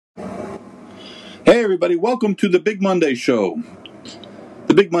Hey everybody, welcome to the Big Monday Show.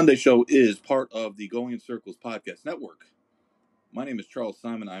 The Big Monday Show is part of the Going in Circles podcast network. My name is Charles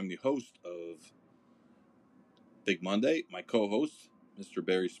Simon. I'm the host of Big Monday. My co-host, Mr.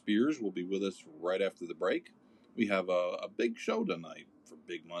 Barry Spears, will be with us right after the break. We have a big show tonight for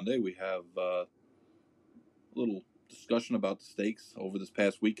Big Monday. We have a little discussion about the stakes over this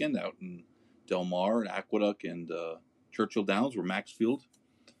past weekend out in Del Mar and Aqueduct and Churchill Downs, where Maxfield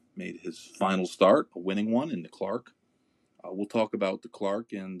made his final start, a winning one in the Clark. We'll talk about the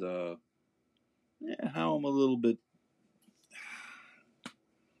Clark and how I'm a little bit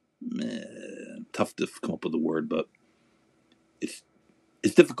tough to come up with a word, but it's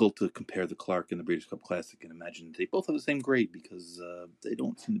difficult to compare the Clark and the Breeders' Cup Classic and imagine they both have the same grade because they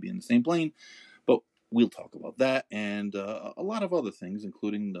don't seem to be in the same plane. But we'll talk about that and a lot of other things,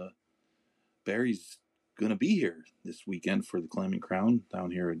 including the Barry's going to be here this weekend for the Claiming Crown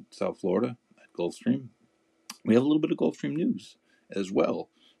down here in South Florida at Gulfstream. We have a little bit of Gulfstream news as well.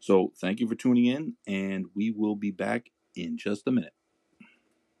 So thank you for tuning in, and we will be back in just a minute.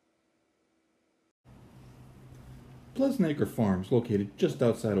 Pleasant Acre Farms, located just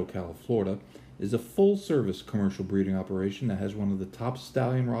outside Ocala, Florida, is a full-service commercial breeding operation that has one of the top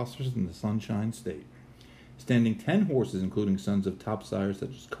stallion rosters in the Sunshine State. Standing 10 horses, including sons of top sires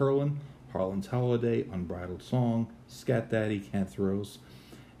such as Curlin, Harlan's Holiday, Unbridled Song, Scat Daddy, Cantheros,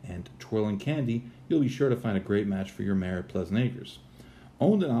 and Twirling Candy, you'll be sure to find a great match for your mare at Pleasant Acres.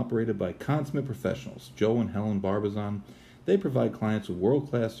 Owned and operated by consummate professionals, Joe and Helen Barbizon, they provide clients with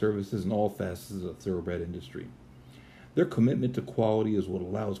world-class services in all facets of the thoroughbred industry. Their commitment to quality is what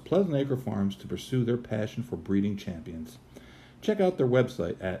allows Pleasant Acre Farms to pursue their passion for breeding champions. Check out their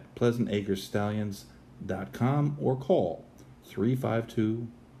website at pleasantacrestallions.com or call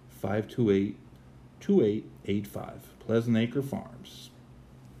 352-528-2885. Pleasant Acre Farms.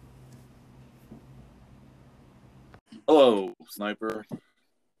 Hello, Sniper.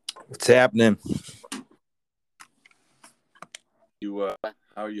 What's happening? How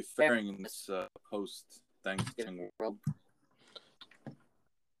are you faring in this post-Thanksgiving world?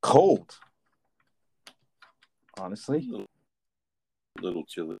 Cold. Honestly. A little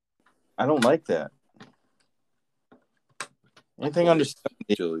chilly. I don't like that. Anything under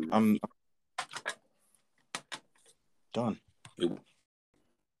 70, chilly. I'm done.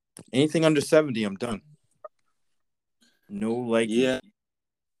 Anything under 70, I'm done. No, like... Yeah.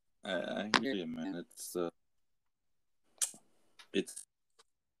 I hear you, man. It's a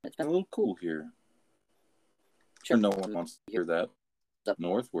little cool here. Sure, no one wants to hear that up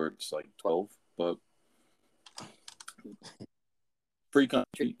north where it's like 12, but free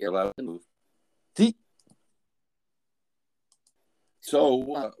country, you're allowed to move. See?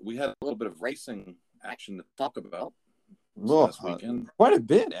 So we had a little bit of racing action to talk about last weekend. Quite a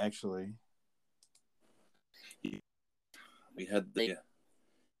bit, actually. We had the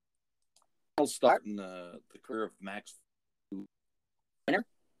start in the career of Max winner.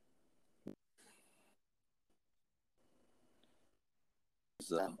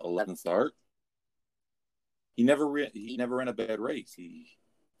 His 11th start. He never ran a bad race. He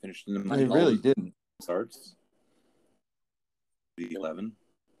finished in the money. He really didn't. Starts the 11.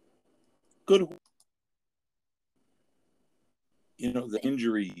 Good. You know, the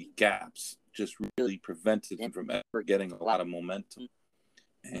injury gaps just really prevented him from ever getting a lot of momentum.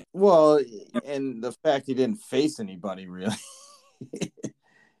 Well, and the fact he didn't face anybody, really.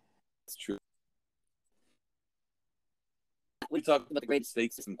 It's true. We talked about the great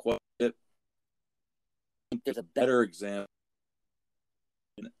stakes and quite a bit. There's a better example.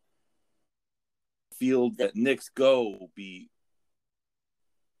 Field that Nick's Go beat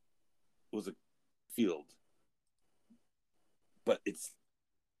was a field. But it's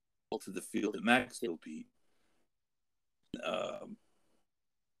to the field that Maxfield beat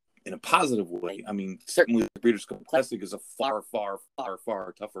in a positive way. I mean, certainly the Breeders' Cup Classic is a far, far, far,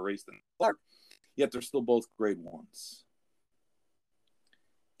 far tougher race than Clark, yet they're still both grade ones.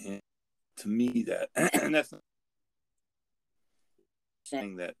 And to me, and that's not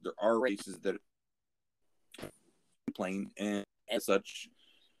saying that there are races that are plain and as such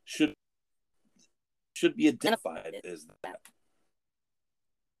should be identified as that.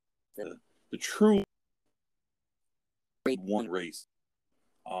 The true grade one race,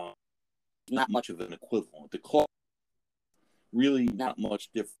 not much of an equivalent. The Clark really not much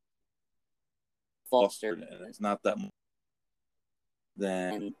different. Fostered, and it's not that much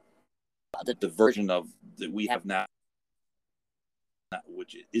than the version of that we have now,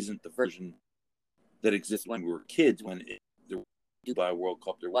 which isn't the version that existed when we were kids. When there was Dubai World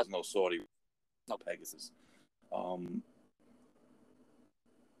Cup, there was no Saudi, no Pegasus.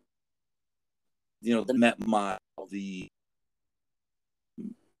 the Met Mile, the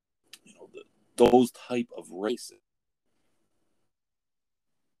those type of races,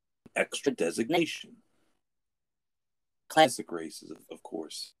 extra designation, classic races, of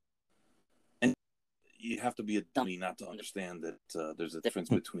course, and you have to be a dummy not to understand that there's a difference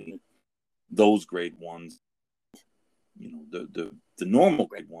between those grade ones, the normal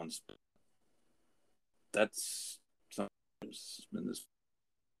grade ones. That's sometimes in this,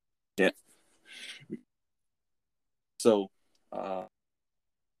 yeah. So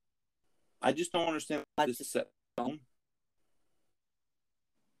I just don't understand why this is set down.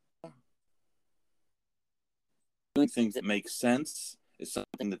 Doing things that make sense is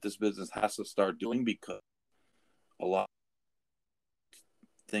something that this business has to start doing, because a lot of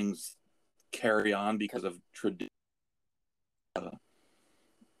things carry on because of tradition.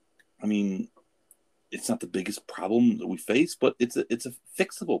 I mean, it's not the biggest problem that we face, but it's a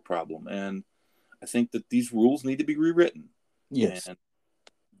fixable problem, and I think that these rules need to be rewritten. Yes, and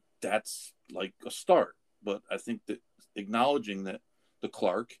that's like a start. But I think that acknowledging that the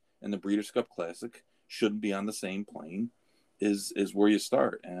Clark and the Breeders' Cup Classic shouldn't be on the same plane is where you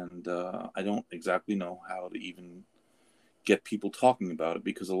start. And I don't exactly know how to even get people talking about it,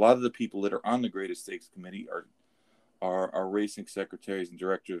 because a lot of the people that are on the Greatest Stakes Committee are racing secretaries and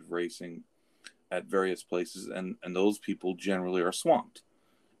directors of racing at various places, and those people generally are swamped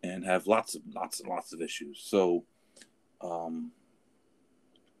and have lots of issues. So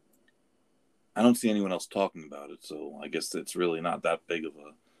I don't see anyone else talking about it, so I guess it's really not that big of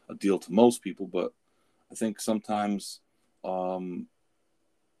a deal to most people. But I think sometimes, we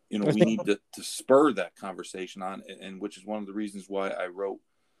need to spur that conversation on, and which is one of the reasons why I wrote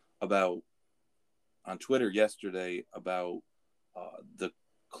about on Twitter yesterday about the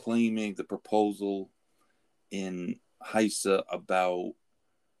proposal in HISA about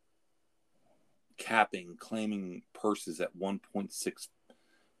claiming purses at 1.6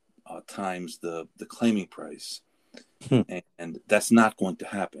 times the claiming price. And that's not going to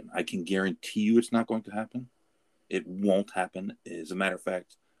happen. I can guarantee you it's not going to happen. It won't happen. As a matter of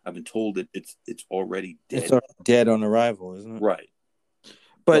fact, I've been told that it's already dead. It's already dead on arrival, isn't it? Right.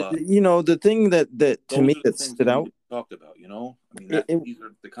 But the thing that to me that stood out, talked about, I mean, these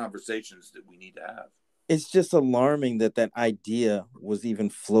are the conversations that we need to have. It's just alarming that idea was even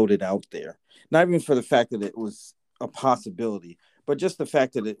floated out there. Not even for the fact that it was a possibility, but just the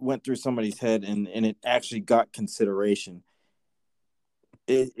fact that it went through somebody's head and it actually got consideration.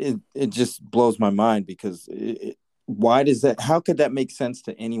 It just blows my mind, because why does that? How could that make sense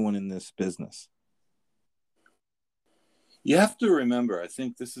to anyone in this business? You have to remember, I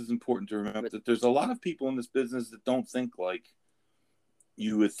think this is important to remember, that there's a lot of people in this business that don't think like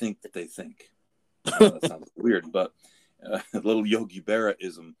you would think that they think. That sounds weird, but a little Yogi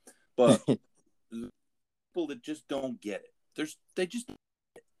Berra-ism. But people that just don't get it. They just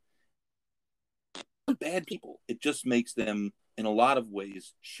bad people. It just makes them, in a lot of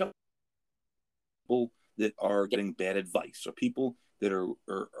ways, show people that are getting bad advice, or people that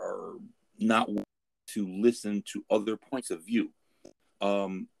are not willing to listen to other points of view.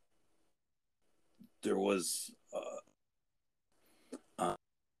 There was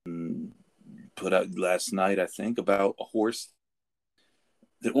put out last night, I think, about a horse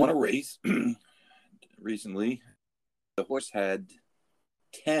that won a race recently. The horse had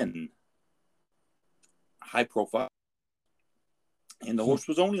 10 high profile, and the horse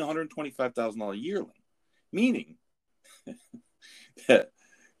was only $125,000 yearling, meaning that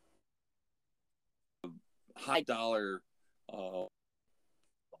high dollar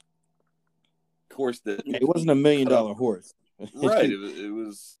horse that it wasn't $1 million horse. Right. It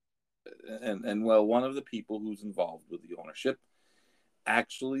was, and well, one of the people who's involved with the ownership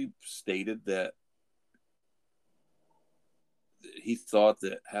actually stated that he thought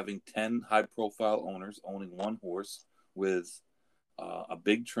that having 10 high-profile owners owning one horse with a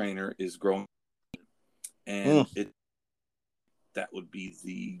big trainer is growing, and that would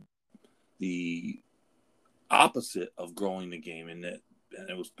be the opposite of growing the game. And it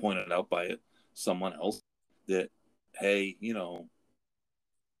was pointed out by someone else that, hey,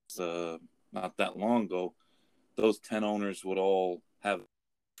 it's not that long ago, those 10 owners would all have a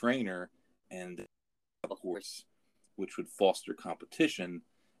trainer and have a horse, which would foster competition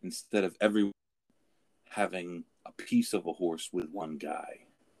instead of everyone having a piece of a horse with one guy.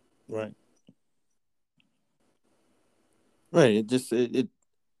 Right. Right. It just it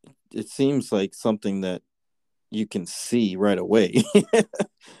seems like something that you can see right away.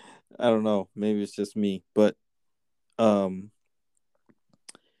 I don't know. Maybe it's just me, but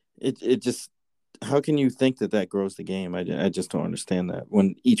it just, how can you think that grows the game? I just don't understand that,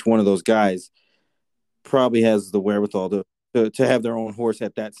 when each one of those guys probably has the wherewithal to have their own horse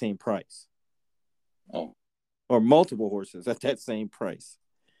at that same price. Oh, Or multiple horses at that same price.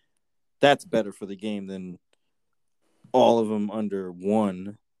 That's better for the game than all of them under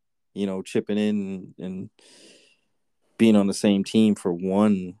one, chipping in and being on the same team for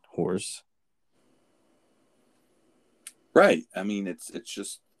one horse. right. I mean, it's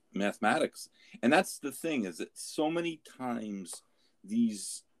just mathematics, and that's the thing, is that so many times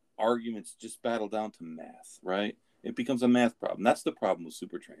these arguments just battle down to math, right? It becomes a math problem. That's the problem with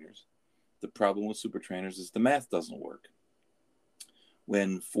super trainers. The problem with super trainers is the math doesn't work.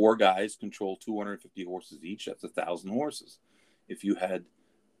 When 4 guys control 250 horses each, that's 1,000 horses. If you had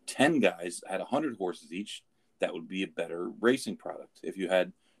 10 guys had 100 horses each, that would be a better racing product. If you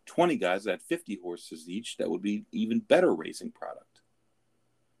had 20 guys that had 50 horses each, that would be even better racing product,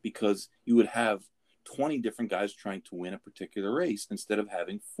 because you would have 20 different guys trying to win a particular race instead of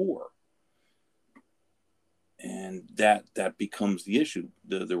having 4. And that becomes the issue.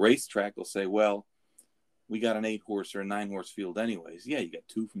 The racetrack will say, well, we got an 8-horse or a 9-horse field anyways. Yeah, you got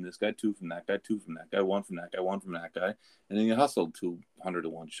 2 from this guy, 2 from that guy, 2 from that guy, 1 from that guy, 1 from that guy, and then you hustled 200 to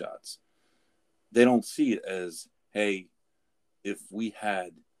 1 shots. They don't see it as, hey, if we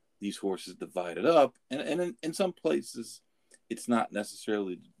had these horses divided up, and in some places, it's not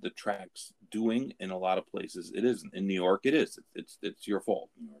necessarily the track's doing. In a lot of places, it isn't. In New York, it is. It's your fault.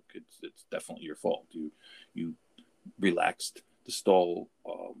 New York, it's definitely your fault. You relaxed the stall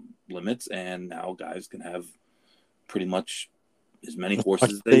limits, and now guys can have pretty much as many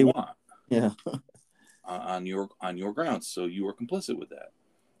horses as they want. Yeah. on your grounds. So you were complicit with that,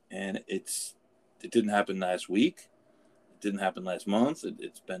 and it didn't happen last week. It didn't happen last month.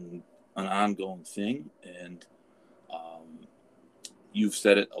 It's been an ongoing thing, and you've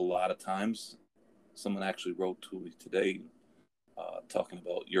said it a lot of times. Someone actually wrote to me today talking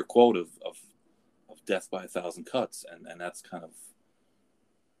about your quote of death by 1,000 cuts, and that's kind of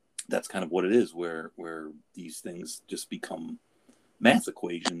what it is, where these things just become math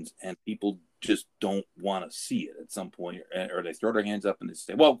equations, and people just don't want to see it at some point, or they throw their hands up and they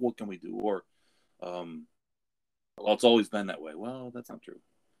say, well, what can we do? Or well, it's always been that way. Well, that's not true.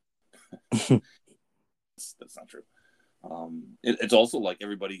 That's not true. It's also like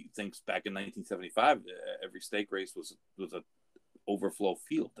everybody thinks back in 1975, every stake race was an overflow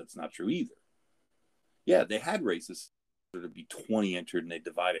field. That's not true either. Yeah, they had races to be 20 entered, and they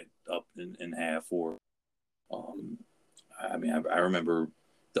divided up in half. Or, I remember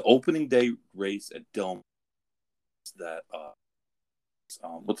the opening day race at Dome. That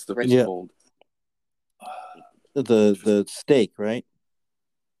what's the race called? The stake, right?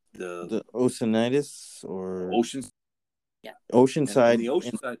 The Oceanitis or Oceans. Yeah, Oceanside. And the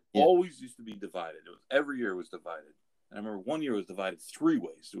Oceanside always used to be divided. Every year it was divided. And I remember one year it was divided 3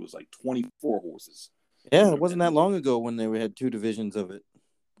 ways. It was like 24 horses. Yeah, it wasn't that long ago when they had 2 divisions of it.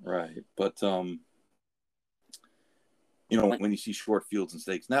 Right, but when you see short fields and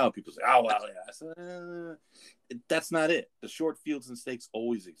stakes now, people say, "Oh well, yeah." That's not it. The short fields and stakes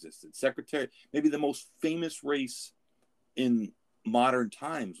always existed. Maybe the most famous race in modern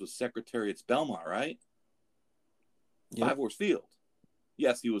times was Secretariat's Belmont, right? Yep. 5-horse field.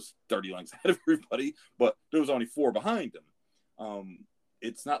 Yes, he was 30 lengths ahead of everybody, but there was only 4 behind him.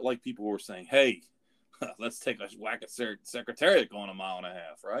 It's not like people were saying, "Hey, let's take a whack at Secretariat going 1.5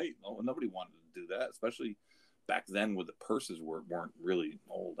 miles," right? Nobody wanted to do that, especially back then, where the purses weren't really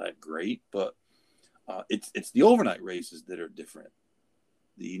all that great. But it's the overnight races that are different.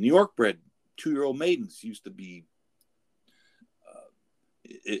 The New York bred 2-year-old maidens used to be,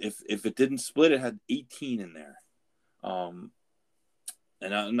 if it didn't split, it had 18 in there. And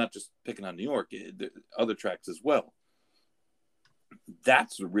I'm not just picking on New York, other tracks as well.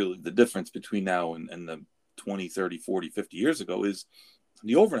 That's really the difference between now and the 20, 30, 40, 50 years ago, is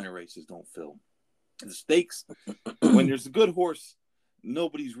the overnight races don't fill. The stakes, when there's a good horse,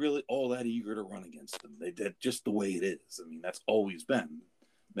 nobody's really all that eager to run against them. That's just the way it is. I mean, that's always been.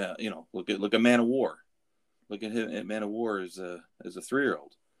 Look at Man of War. Look at him. Man of War as a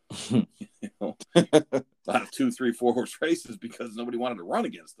 3-year-old. A lot of 2, 3, 4 horse races because nobody wanted to run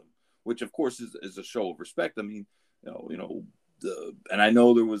against them, which of course is a show of respect. I mean, and I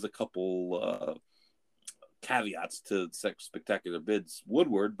know there was a couple caveats to Spectacular Bid's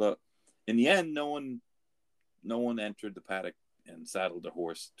Woodward, but in the end, no one entered the paddock and saddled a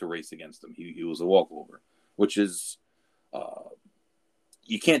horse to race against him. He was a walkover, which is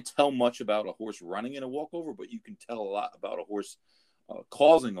you can't tell much about a horse running in a walkover, but you can tell a lot about a horse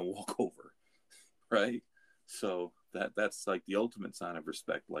causing a walkover, right? So that's like the ultimate sign of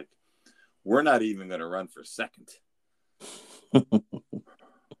respect. Like, we're not even going to run for second.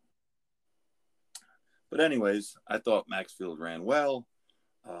 But anyways, I thought Maxfield ran well.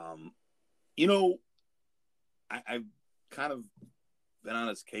 You know, I've kind of been on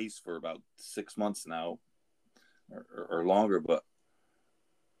his case for about 6 months now, or longer. But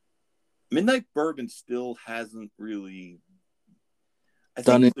Midnight Bourbon still hasn't really. I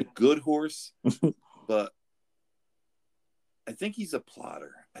think he's a good horse, but I think he's a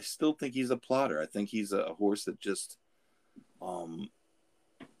plotter. I still think he's a plotter. I think he's a horse that just, I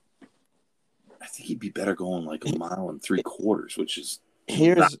think he'd be better going like 1.75 miles, which is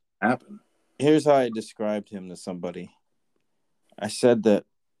not happen. Here's how I described him to somebody. I said that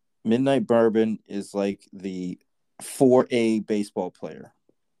Midnight Bourbon is like the 4A baseball player.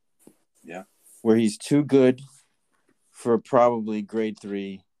 Yeah. Where he's too good for probably grade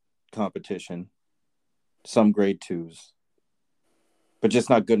 3 competition, some grade 2s, but just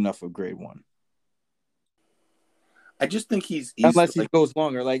not good enough for grade 1. I just think he's unless he goes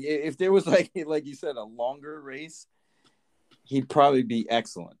longer. Like if there was like you said, a longer race, he'd probably be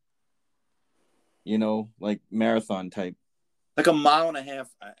excellent. You know, like marathon type. Like 1.5 miles,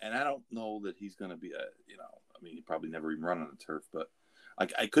 and I don't know that he's going to be he probably never even run on a turf, but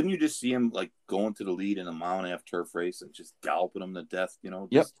like, couldn't you just see him like going to the lead in a 1.5 mile turf race and just galloping him to death? You know,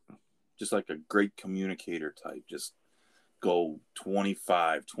 just like a great communicator type. Just go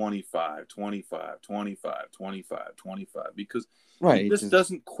 25, 25, 25, 25, 25, 25, because he just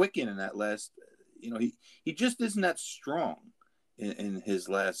doesn't quicken in that last. You know, he just isn't that strong in his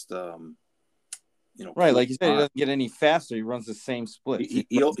last. Right, like you said, he doesn't get any faster. He runs the same split.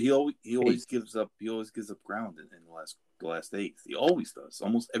 He always gives up. He always gives up ground in the last eighth. He always does,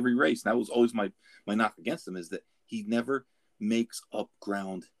 almost every race. And that was always my knock against him, is that he never makes up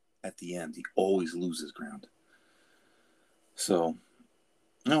ground at the end. He always loses ground. So,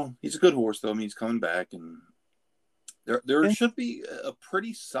 no, he's a good horse though. I mean, he's coming back, and there should be a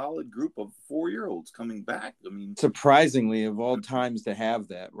pretty solid group of 4-year-olds coming back. I mean, surprisingly, of all times to have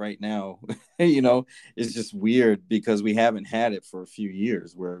that right now, you know, it's just weird because we haven't had it for a few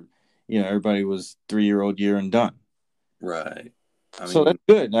years where, you know, everybody was 3-year-old year and done. Right. So that's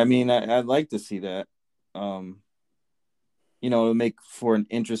good. I mean, I'd like to see that. You know, it'll make for an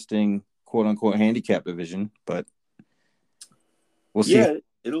interesting quote unquote handicap division, but we'll see. Yeah,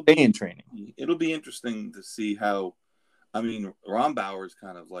 it'll be in training. It'll be interesting to see how. I mean, Rombauer's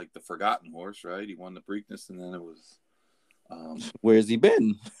kind of like the forgotten horse, right? He won the Preakness, and then it was. Where's he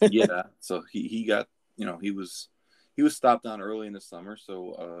been? Yeah, so he got, you know, he was stopped on early in the summer,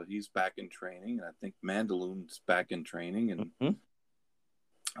 so he's back in training, and I think Mandaloon's back in training, and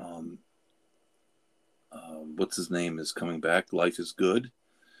what's his name is coming back. Life is Good.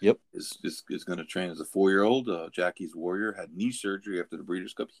 Yep, is going to train as a 4-year-old. Jackie's Warrior had knee surgery after the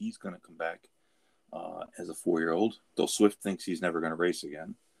Breeders' Cup. He's going to come back. As a 4-year-old, though Swift thinks he's never going to race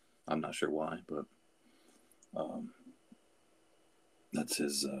again. I'm not sure why, but that's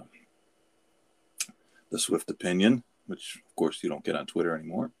his the Swift opinion, which of course you don't get on Twitter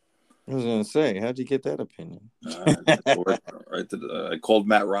anymore. I was going to say, how'd you get that opinion? I called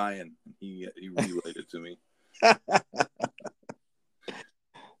Matt Ryan, and he relayed it to me.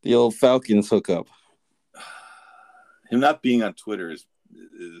 The old Falcons hookup. Him not being on Twitter is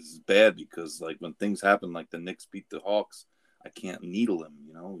bad, because like when things happen, like the Knicks beat the Hawks, I can't needle him.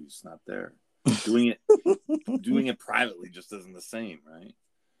 You know, he's not there. Doing it privately just isn't the same, right?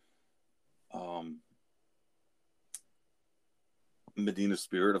 Medina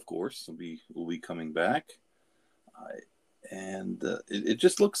Spirit, of course, will be coming back, and it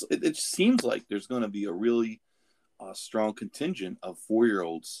just looks. It seems like there's going to be a really strong contingent of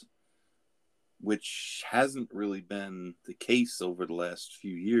 4-year-olds, which hasn't really been the case over the last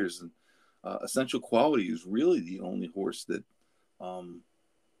few years. And Essential Quality is really the only horse that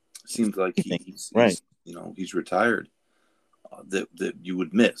seems like he's he's retired, that you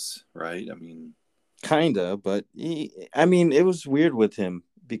would miss, right? I mean, kinda, but it was weird with him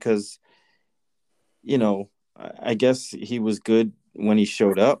because, you know, I guess he was good when he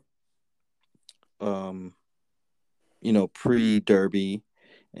showed up, you know, pre-Derby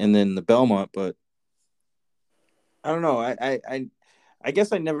and then the Belmont, but I don't know. I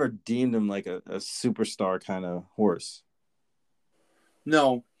guess I never deemed him like a superstar kind of horse.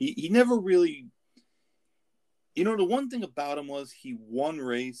 No, he never really. You know, the one thing about him was he won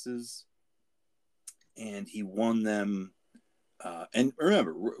races, and he won them. And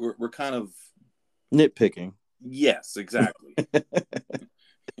remember, we're kind of nitpicking. Yes, exactly.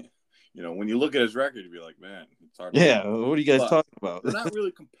 You know, when you look at his record, you'd be like, man, it's hard. Yeah, what are you guys talking about? We're not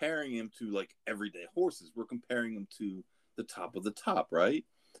really comparing him to like everyday horses. We're comparing him to the top of the top, right?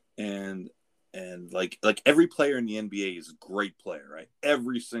 And like every player in the NBA is a great player, right?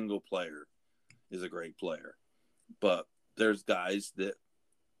 Every single player is a great player, but there's guys that,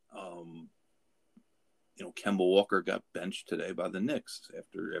 Kemba Walker got benched today by the Knicks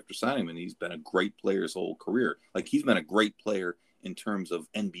after signing him, and he's been a great player his whole career. Like, he's been a great player in terms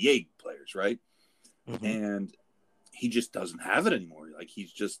of NBA players, right? Mm-hmm. And he just doesn't have it anymore. Like,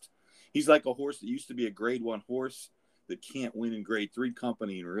 he's like a horse that used to be a grade 1 horse that can't win in grade 3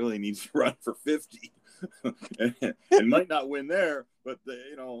 company and really needs to run for 50 and might not win there, but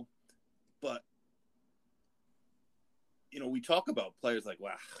we talk about players like,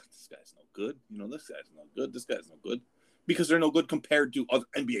 wow, this guy's no good. This guy's no good. This guy's no good, because they're no good compared to other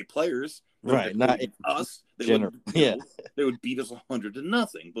NBA players. Right. Not us. They would beat us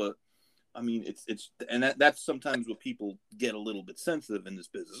 100-0. But I mean, that's sometimes what people get a little bit sensitive in this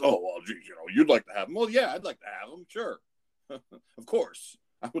business. Oh, well, geez, you'd like to have them. Well, yeah, I'd like to have them. Sure. Of course.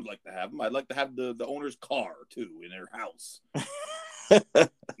 I would like to have them. I'd like to have the owner's car too in their house.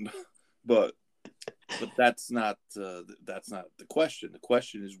 But that's not the question. The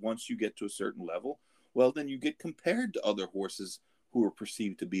question is, once you get to a certain level, well, then you get compared to other horses who are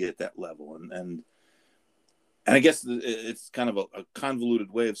perceived to be at that level. And I guess it's kind of a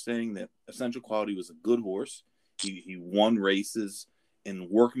convoluted way of saying that Essential Quality was a good horse. He won races in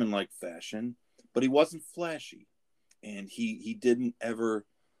workmanlike fashion, but he wasn't flashy, and he didn't ever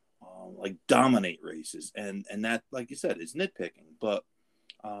dominate races. And that, like you said, is nitpicking. But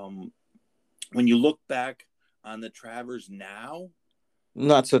when you look back on the Travers now,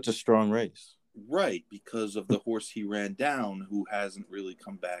 not such a strong race, right? Because of the horse he ran down, who hasn't really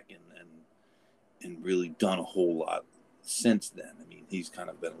come back and really done a whole lot since then. I mean, he's kind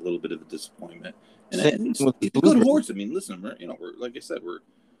of been a little bit of a disappointment. And he's a good horse. I mean, listen, we're like I said,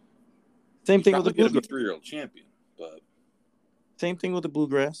 same thing with the Bluegrass. 3-year-old champion, but same thing with the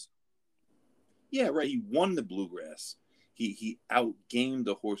Bluegrass. Yeah, right. He won the Bluegrass. He outgamed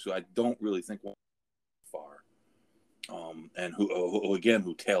a horse who I don't really think went far, and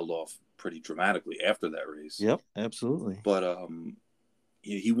who tailed off pretty dramatically after that race. Yep, absolutely. But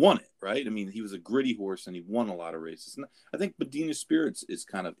he won it, right? I mean, he was a gritty horse, and he won a lot of races. And I think Medina Spirits is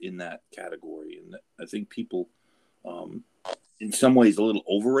kind of in that category, and I think people, in some ways, a little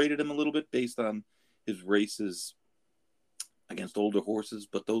overrated him a little bit based on his races against older horses,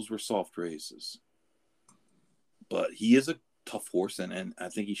 but those were soft races. But he is a tough horse, and I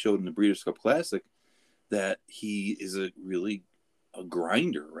think he showed in the Breeders' Cup Classic that he is a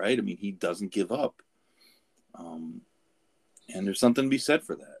grinder, right? I mean, he doesn't give up. And there's something to be said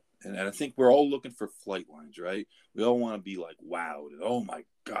for that. And I think we're all looking for flight lines, right? We all want to be like, wow, oh my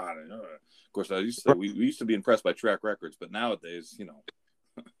God. And, of course, I used to say we used to be impressed by track records, but nowadays,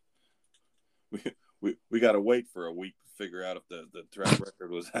 we got to wait for a week to figure out if the track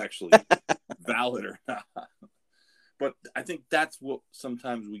record was actually valid or not. But I think that's what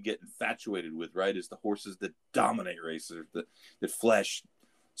sometimes we get infatuated with, right? Is the horses that dominate races, that flash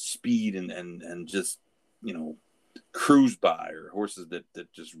speed and just, cruise by, or horses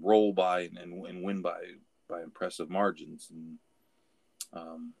that just roll by and win by impressive margins. And,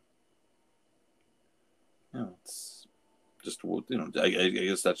 it's just, I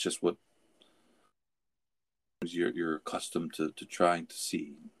guess that's just what you're accustomed to trying to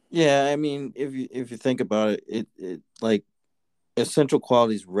see. Yeah, I mean, if you think about it, it like Essential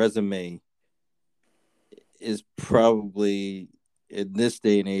Quality's resume is probably in this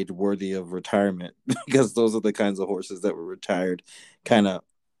day and age worthy of retirement, because those are the kinds of horses that were retired kind of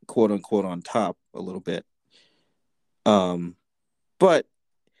quote unquote on top a little bit. But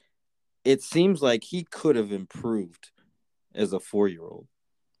it seems like he could have improved as a 4-year-old.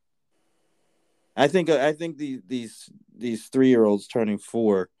 I think these 3-year-olds turning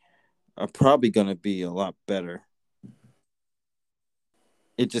 4 are probably going to be a lot better.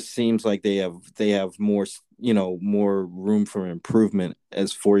 It just seems like they have more, more room for improvement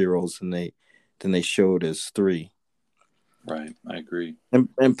as 4-year-olds than they showed as 3. Right, I agree.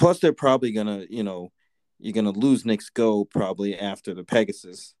 And plus, they're probably gonna, you're gonna lose Nick's Go probably after the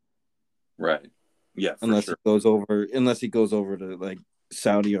Pegasus. Right. Yeah. Unless sure. he goes over to like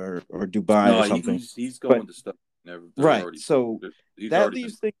Saudi or Dubai or something. He's going to stuff. Right. So that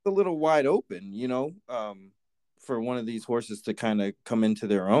leaves things a little wide open, for one of these horses to kind of come into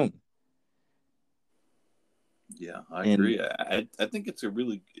their own. Yeah, I agree. I think it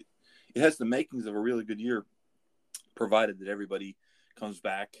has the makings of a really good year, provided that everybody comes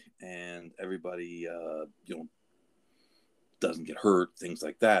back and everybody, doesn't get hurt, things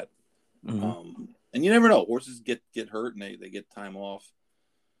like that. Mm-hmm. And you never know. Horses get hurt and they get time off.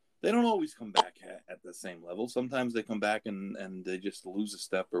 They don't always come back at the same level. Sometimes they come back and they just lose a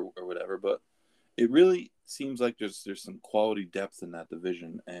step or whatever. But it really seems like there's some quality depth in that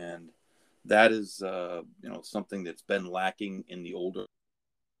division, and that is something that's been lacking in the older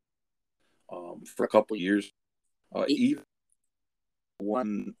for a couple of years. Even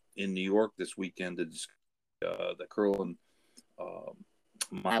one in New York this weekend, the curling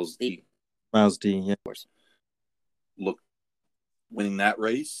Miles D. Miles D, yeah. Look, winning that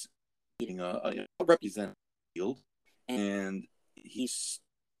race, being a representative field, and he's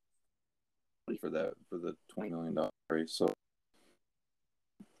for the $20 million race. So,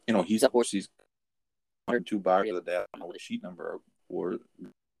 he's a horse. He's 102 bar the day. I don't know what the sheet number for,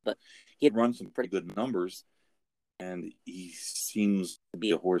 but he had run some pretty good numbers, and he seems to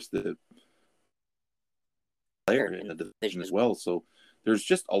be a horse that player in the division as well. So there's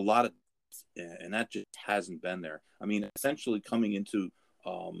just a lot of, and that just hasn't been there. I mean, essentially coming into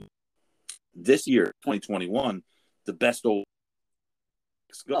this year, 2021, the best old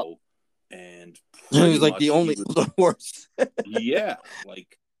go, and he was like the only horse. Yeah,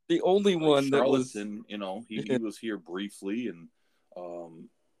 like the only one that was. He was here briefly, and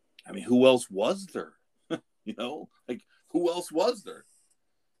I mean, who else was there? Who else was there?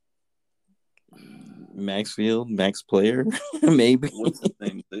 Maxfield, Max Player, maybe. What's the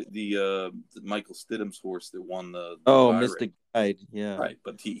thing? The Michael Stidham's horse that won the Mr. Guide, yeah. Right,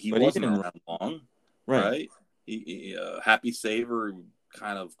 but he wasn't around long, right? He Happy Saver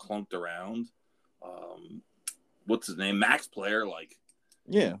kind of clunked around. What's his name? Max Player,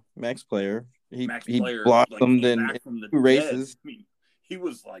 Max Player. He Player blossomed in 2 races. I mean, he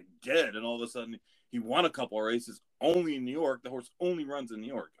was dead, and all of a sudden he won a couple of races only in New York. The horse only runs in New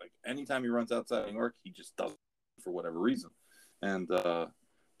York. Like anytime he runs outside of New York, he just doesn't for whatever reason. And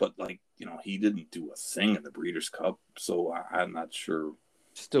but he didn't do a thing in the Breeders' Cup, so I'm not sure.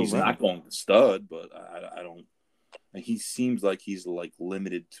 He's not going to stud, but I don't. He seems like he's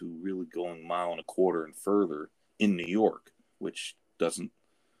limited to really going 1.25 miles and further in New York, which doesn't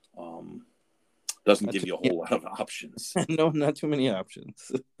give you a whole lot of options. No, not too many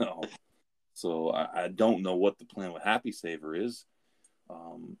options. No. So I don't know what the plan with Happy Saver is.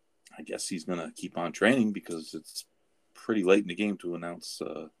 I guess he's going to keep on training because it's pretty late in the game to announce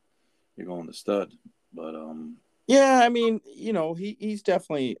you're going to stud. But yeah, I mean, he's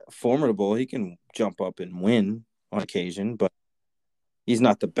definitely formidable. He can jump up and win on occasion, but he's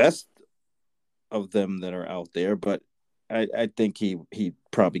not the best of them that are out there. But I think he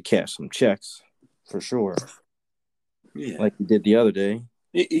probably cashed some checks for sure. Yeah, like he did the other day.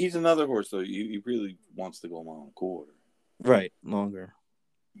 He's another horse, though. He really wants to go 1.25 miles. Right, longer.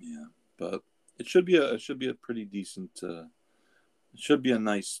 Yeah, but it should be a pretty decent. It should be a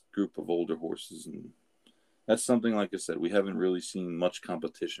nice group of older horses, and that's something, like I said, we haven't really seen much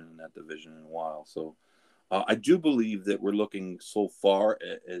competition in that division in a while. So I do believe that we're looking so far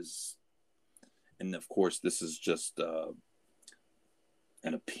as, and of course, this is just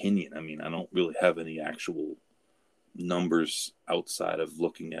an opinion. I mean, I don't really have any actual numbers outside of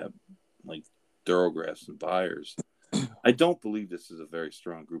looking at thoroughgraphs and buyers. I don't believe this is a very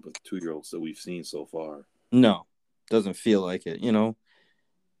strong group of 2-year-olds that we've seen so far. No, doesn't feel like it. Kind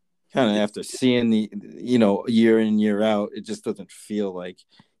of after seeing the year in year out, it just doesn't feel like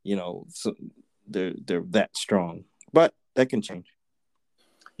so they're that strong. But that can change.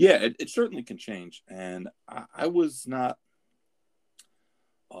 Yeah, it certainly can change. And I was not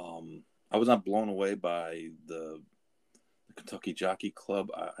blown away by the Kentucky Jockey Club.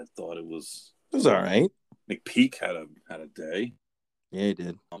 I thought it was all right. McPeak had a day. Yeah, he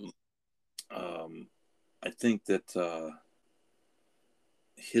did. I think that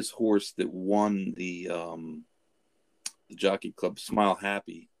his horse that won the Jockey Club, Smile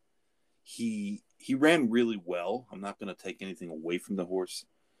Happy, he ran really well. I'm not going to take anything away from the horse,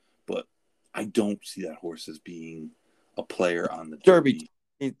 but I don't see that horse as being a player on the Derby.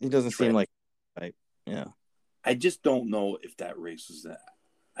 He doesn't seem like, yeah. I just don't know if that race was that.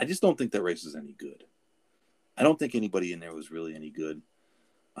 I just don't think that race is any good. I don't think anybody in there was really any good.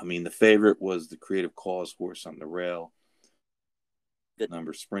 I mean, the favorite was the Creative Cause horse on the rail. Good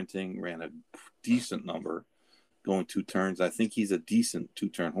number sprinting, ran a decent number, going 2 turns. I think he's a decent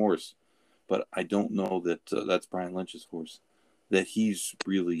 2-turn horse, but I don't know that that's Brian Lynch's horse, that he's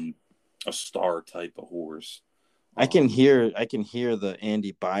really a star type of horse. I can hear the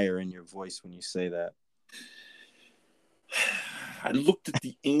Andy Beyer in your voice when you say that. I looked at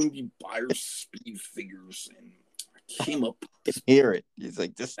the Andy Beyer speed figures and I came up. Hear it. He's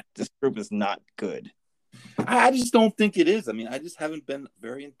like, this group is not good. I just don't think it is. I mean, I just haven't been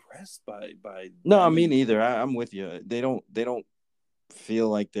very impressed by. No, me neither. I'm with you. They don't feel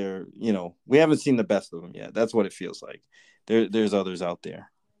like they're. We haven't seen the best of them yet. That's what it feels like. There's others out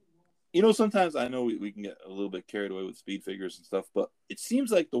there. Sometimes I know we can get a little bit carried away with speed figures and stuff, but it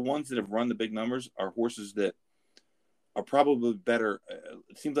seems like the ones that have run the big numbers are horses that are probably better.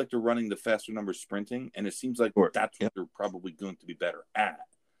 It seems like they're running the faster numbers sprinting, and it seems like that's what they're probably going to be better at.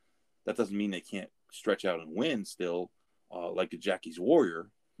 That doesn't mean they can't stretch out and win still, like a Jackie's Warrior,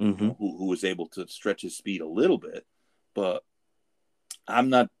 who was able to stretch his speed a little bit. But I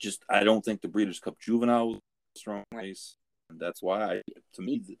don't think the Breeders' Cup Juvenile was a strong race. And that's why, to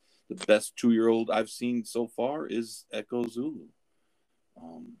me, the best 2-year-old I've seen so far is Echo Zulu.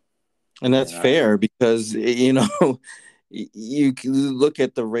 And that's fair because, you look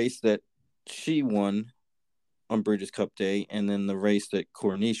at the race that she won on Breeders' Cup Day and then the race that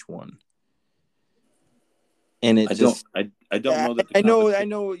Corniche won. And I don't know that I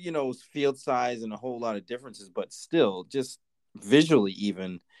know, field size and a whole lot of differences, but still, just visually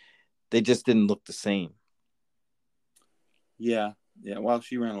even, they just didn't look the same. Yeah. Well,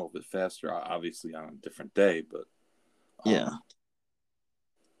 she ran a little bit faster, obviously, on a different day, but not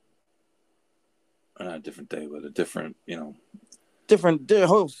a different day, but a different, the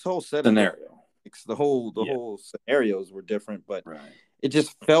whole set scenario. The whole scenarios were different, but it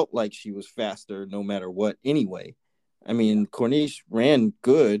just felt like she was faster no matter what. Anyway, I mean, Corniche ran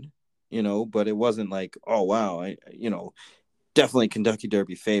good, but it wasn't like, oh wow, definitely Kentucky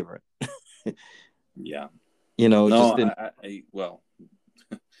Derby favorite. Yeah. Well,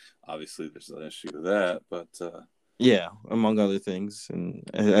 obviously there's an issue with that, but among other things, and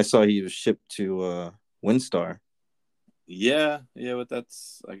I saw he was shipped to Windstar. Yeah, but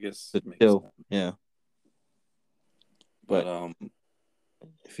that's, I guess, still, yeah. But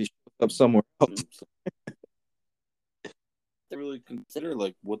if he shows up somewhere else, they really consider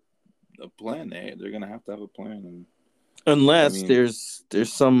like what a plan they're gonna have to have a plan, and unless there's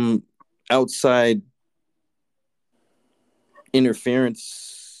some outside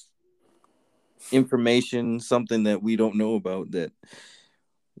interference information, something that we don't know about that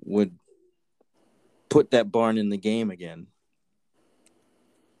would put that barn in the game again.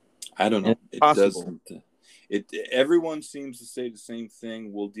 I don't know. It doesn't. Everyone seems to say the same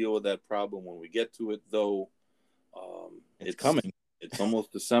thing. We'll deal with that problem when we get to it, though. It's coming. It's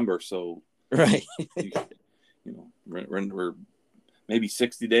almost December, so right. We're maybe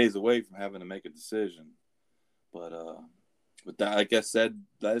 60 days away from having to make a decision. But that, like I said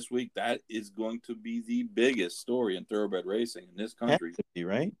last week, that is going to be the biggest story in thoroughbred racing in this country. Has to be,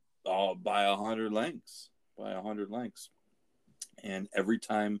 right? By 100 lengths. And every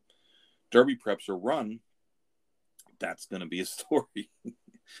time Derby preps are run, that's going to be a story.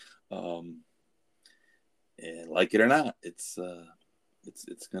 And like it or not, it's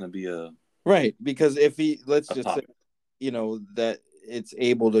going to be a right, because if let's just say, that it's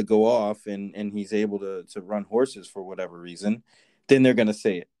able to go off and he's able to run horses for whatever reason, then they're going to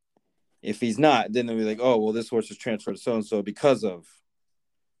say it. If he's not, then they'll be like, oh, well, this horse is transferred to so-and-so because of,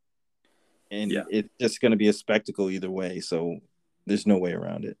 and it's just going to be a spectacle either way. So there's no way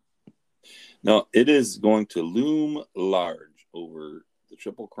around it. No, it is going to loom large over the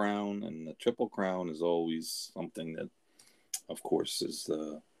Triple Crown, and the Triple Crown is always something that, of course, is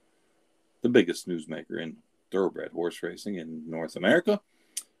the biggest newsmaker in thoroughbred horse racing in North America.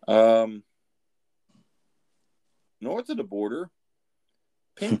 North of the border,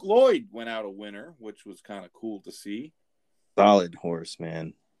 Pink Lloyd went out a winner, which was kind of cool to see. Solid horse,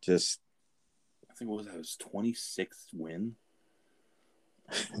 man. Just, I think it was his 26th win.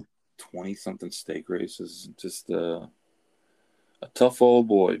 20-something stake races. Just a tough old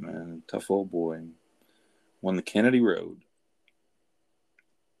boy, man. Tough old boy. Won the Kennedy Road.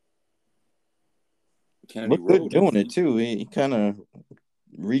 Looked good doing it too. He kind of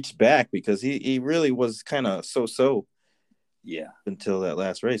reached back because he really was kind of so. Yeah. Until that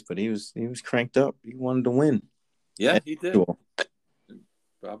last race, but he was cranked up. He wanted to win. Yeah, he did.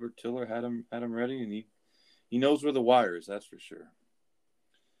 Robert Tiller had him ready, and he knows where the wire is. That's for sure.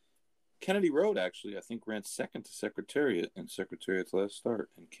 Kennedy Road, actually, I think ran second to Secretariat in Secretariat's last start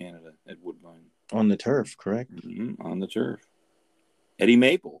in Canada at Woodbine. On the turf, correct? Mm-hmm, on the turf. Eddie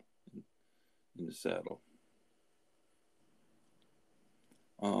Maple in the saddle.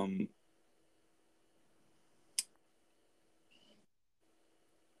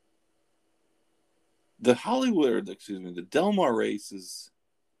 The Del Mar races,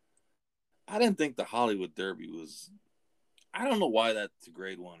 I didn't think the Hollywood Derby was, I don't know why that's a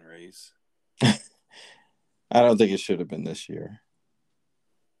grade 1 race. I don't think it should have been this year.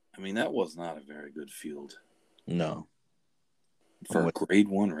 I mean, that was not a very good field. No. For a grade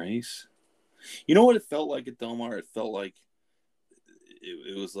 1 race. You know what it felt like at Del Mar? It felt like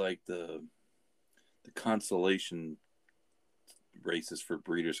it was like the consolation races for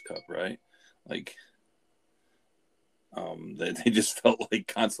Breeders' Cup, right? Like, they just felt like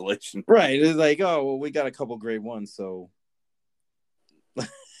consolation. Right. It's like, oh, well, we got a couple grade ones, so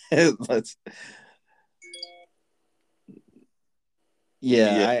let's.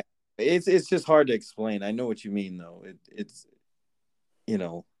 Yeah, it's just hard to explain. I know what you mean, though. It's you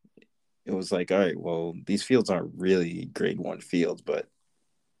know, it was like, all right, well, these fields aren't really grade one fields, but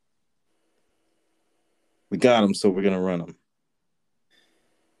we got them, so we're gonna run them.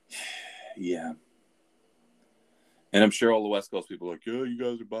 Yeah. And I'm sure all the West Coast people are like, yeah, you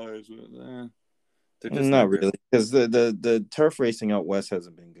guys are biased. They're just not really, because the turf racing out west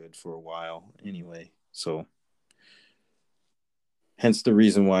hasn't been good for a while anyway. So, hence the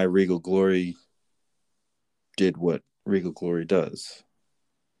reason why Regal Glory did what Regal Glory does.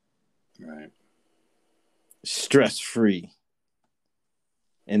 Right. Stress free.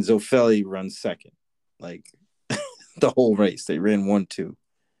 And Zoffelli runs second. Like the whole race. They ran 1-2.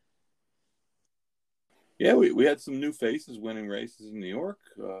 Yeah, we had some new faces winning races in New York.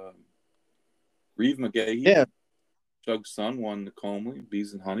 Reeve McGahee, Yeah. Chug's son, won the Comely.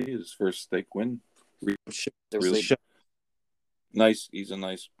 Bees and Honey, his first stake win. Really nice. He's a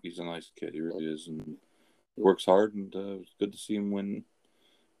nice kid. He really is, and he works hard. And it's good to see him win.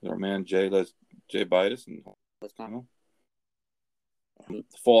 Our man Jay Bidas and the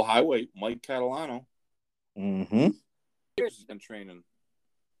Fall Highway, Mike Catalano. Mm-hmm. He's been training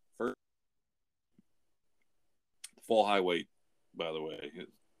for the Fall Highway, by the way.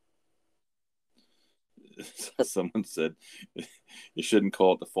 Someone said you shouldn't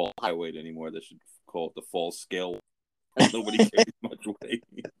call it the Fall Highway anymore. They should call it the Fall Scale. Nobody carries much weight.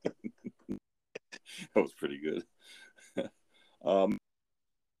 That was pretty good.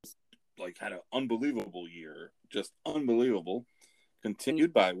 Like, had an unbelievable year, just unbelievable.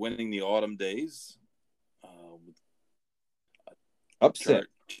 Continued by winning the Autumn Days. Upset.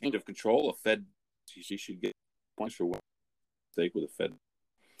 Change of control. A Fed. She should get points for one mistake with a Fed.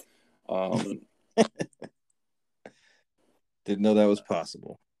 Didn't know that was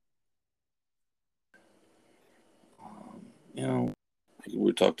possible. You know,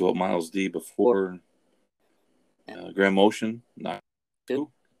 we talked about Miles D before. Grand Motion, not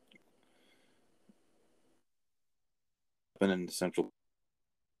two. Been in the Central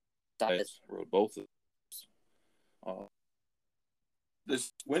Diets, rode both of those.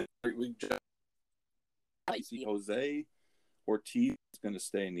 This winter, we just see Jose Ortiz is going to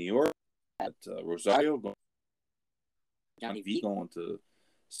stay in New York. At Rosario, Johnny V going to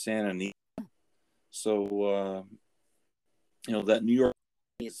Santa Anita. So, that New York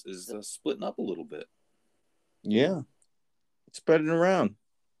is splitting up a little bit. Yeah. Spreading around.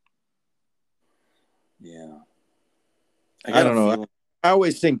 Yeah. I don't know. I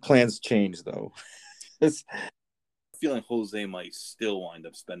always think plans change, though. It's feeling Jose might still wind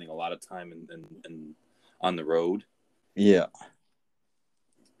up spending a lot of time in on the road. Yeah.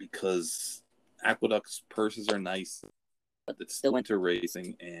 Because Aqueduct's purses are nice, but it's still winter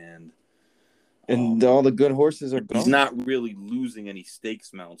racing, and all the good horses are gone. He's not really losing any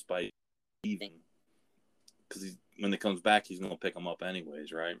stakes mounts by leaving, because when it comes back, he's going to pick them up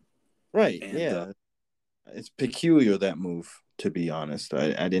anyways, right? Right, and, yeah. It's peculiar, that move, to be honest.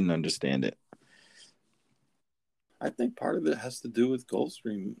 I didn't understand it. I think part of it has to do with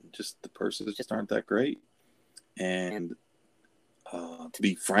Gulfstream. Just the purses just aren't that great. And to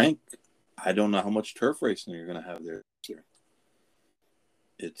be frank, I don't know how much turf racing you're going to have there this year.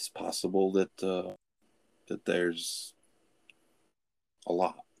 It's possible that that there's a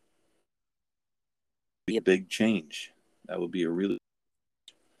lot. Be a big change. That would be a really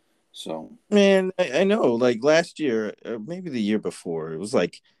so. Man, I know. Like last year, or maybe the year before, it was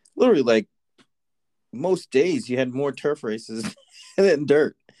like literally like most days you had more turf races than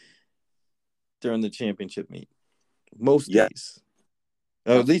dirt during the championship meet. Most days,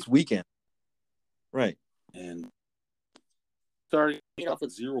 at least weekend. Right. And starting off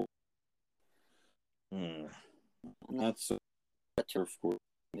at 0. That's a turf course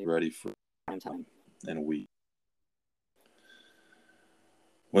ready for prime time in a week.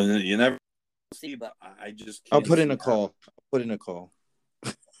 Well, you never see, but I just can't. I'll put in a call.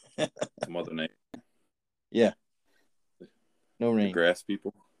 Mother Nature. Yeah. No rain. The grass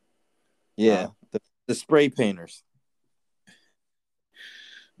people. Yeah. The spray painters.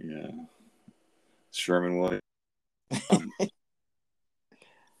 Yeah. Sherman Williams.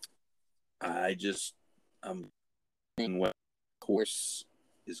 I'm thinking what course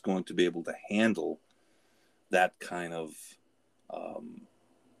is going to be able to handle that kind of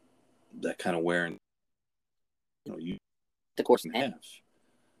wearing. You the course in half,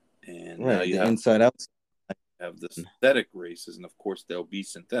 and right, now you have inside out. have the synthetic races, and of course there'll be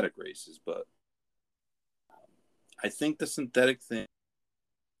synthetic races, but I think the synthetic thing,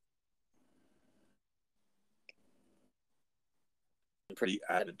 I'm pretty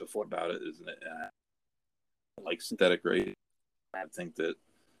adamant before about it, isn't it? Like synthetic race, I think that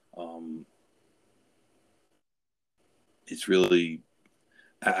it's really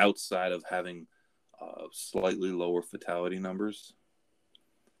outside of having slightly lower fatality numbers.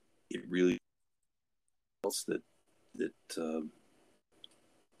 It really helps that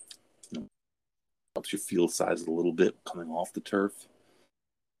helps your field size a little bit coming off the turf.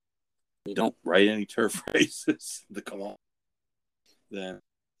 You don't write any turf races to come off, then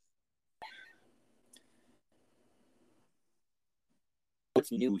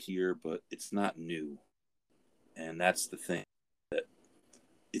it's new here, but it's not new. And that's the thing, that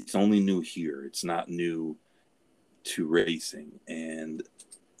it's only new here. It's not new to racing. And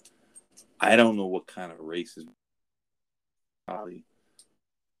I don't know what kind of races probably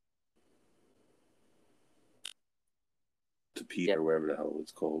to Pete or whatever the hell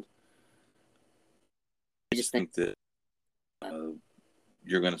it's called. I just think that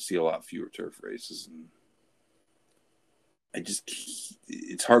you're going to see a lot fewer turf races, and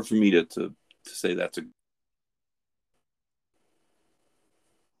it's hard for me to say that's a.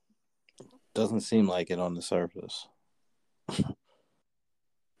 Doesn't seem like it on the surface.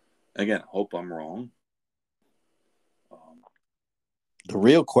 Again, I hope I'm wrong. The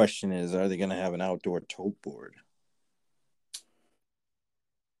real question is, are they going to have an outdoor tote board?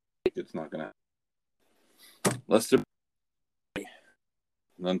 It's not going to. Unless they're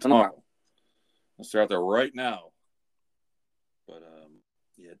then tomorrow. Let's start there right now. But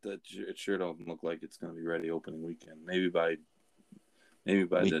yeah, it sure doesn't look like it's going to be ready opening weekend. Maybe by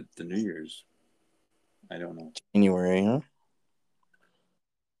the New Year's. I don't know. January, huh?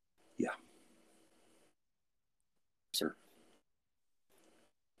 Yeah. Sir.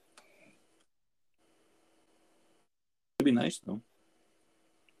 It'd be nice though.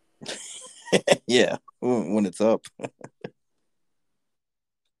 Yeah, when it's up.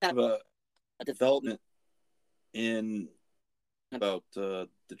 Have a development in about the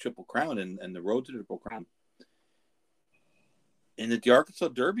Triple Crown and the road to the Triple Crown, and that the Arkansas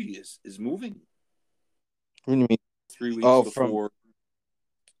Derby is moving. What do you mean? 3 weeks before,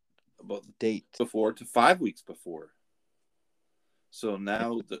 about the date before to 5 weeks before. So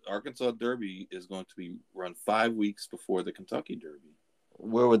now the Arkansas Derby is going to be run 5 weeks before the Kentucky Derby.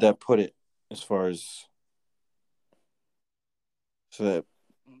 Where would that put it as far as that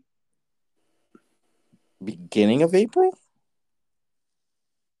beginning of April?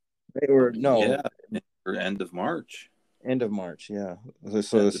 Or no? Yeah, or end of March. End of March, yeah.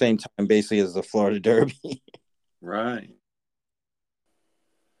 So the same time basically as the Florida Derby. Right.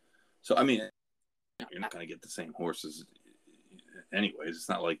 So, I mean, you're not going to get the same horses anyways. It's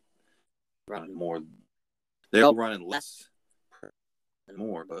not like running more. They're running less and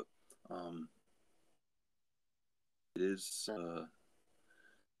more, but it is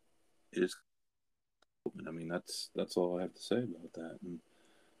I mean, that's all I have to say about that. And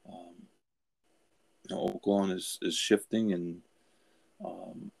Oaklawn is shifting, and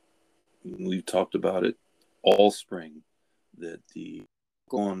we've talked about it all spring, that the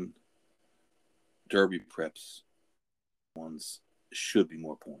Oaklawn Derby preps ones should be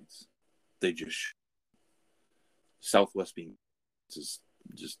more points. They just Southwest being it's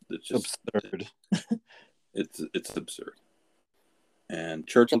just absurd. It's absurd. And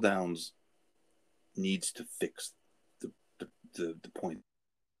Churchill Downs needs to fix the point,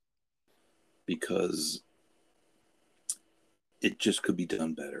 because it just could be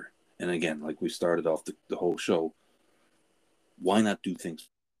done better. And again, like we started off the whole show, why not do things?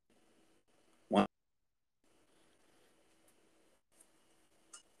 Why?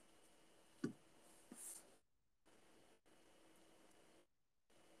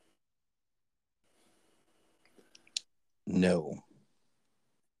 No.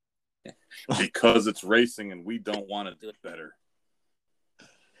 Because it's racing and we don't want to do it better.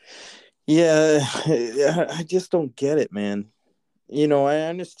 Yeah, I just don't get it, man. You know, I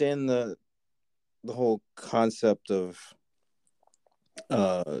understand the whole concept of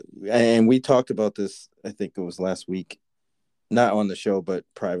and we talked about this, I think it was last week, not on the show, but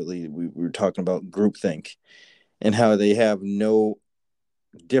privately. We were talking about groupthink and how they have no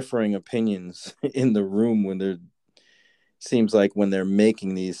differing opinions in the room when seems like when they're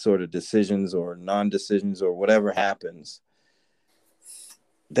making these sort of decisions or non-decisions or whatever happens,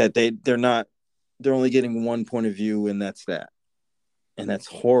 that they're only getting one point of view, and that's that. And that's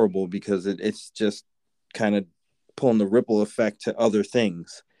horrible, because it's just kind of pulling the ripple effect to other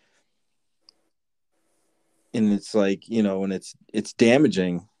things. and it's like, and it's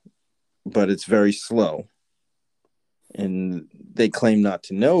damaging, but it's very slow. And they claim not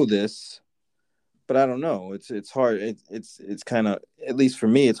to know this, but I don't know. It's hard. It's kind of, at least for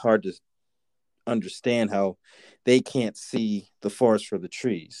me, it's hard to understand how they can't see the forest for the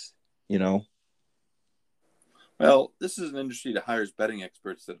trees. You know. Well, this is an industry that hires betting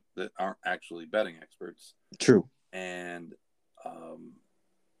experts that aren't actually betting experts. True. And, um,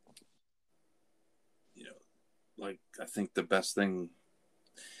 you know, like, I think the best thing,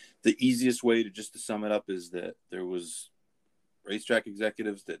 the easiest way to sum it up is that there was racetrack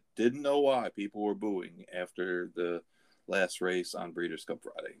executives that didn't know why people were booing after the last race on Breeders' Cup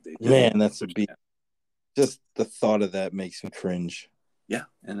Friday. They didn't Man, that's a beat. understand. Just the thought of that makes me cringe. Yeah,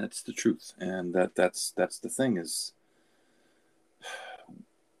 and that's the truth. And that's the thing is,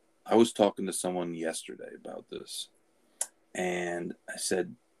 I was talking to someone yesterday about this, and I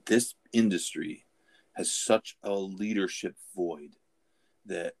said, this industry has such a leadership void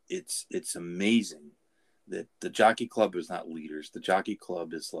that it's amazing that the Jockey Club is not leaders. The Jockey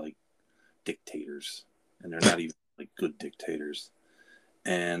Club is like dictators, and they're not even like good dictators.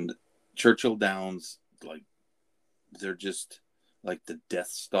 And Churchill Downs, like, they're just like the Death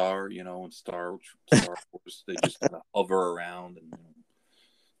Star, in Star Wars. They just kind of hover around and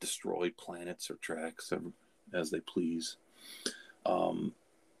destroy planets or tracks as they please. The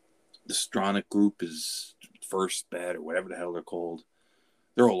Stronach Group is First Bet or whatever the hell they're called.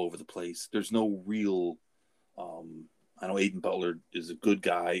 They're all over the place. There's no real. I know Aiden Butler is a good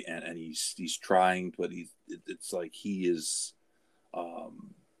guy and he's trying, but it's like he is.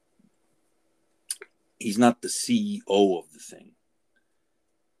 He's not the CEO of the thing.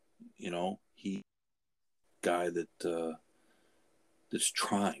 He guy that's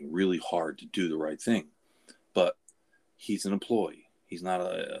trying really hard to do the right thing, but he's an employee. He's not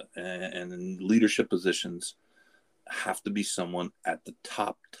and in leadership positions have to be someone at the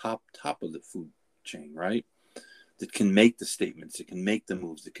top of the food chain, right? That can make the statements, that can make the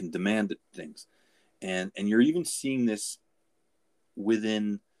moves, that can demand the things. And you're even seeing this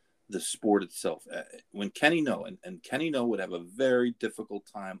within the sport itself. When Kenny No, and Kenny No would have a very difficult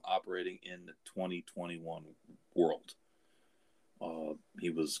time operating in the 2021 world. He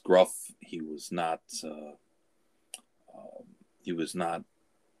was gruff. He was not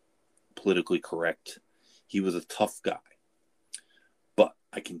politically correct. He was a tough guy. But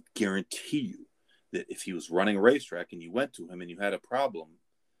I can guarantee you that if he was running a racetrack and you went to him and you had a problem,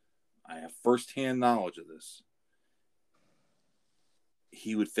 I have firsthand knowledge of this,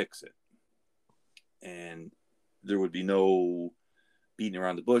 he would fix it. And there would be no beating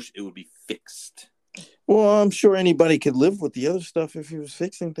around the bush. It would be fixed. Well, I'm sure anybody could live with the other stuff if he was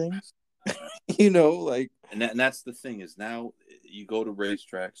fixing things. And that's the thing is now you go to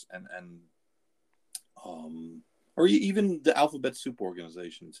racetracks or even the alphabet soup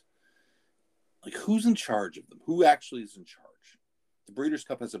organizations. Like, who's in charge of them? Who actually is in charge? The Breeders'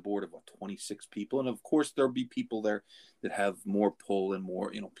 Cup has a board of 26 people, and of course there'll be people there that have more pull and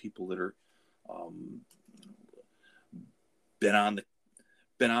more, people that are been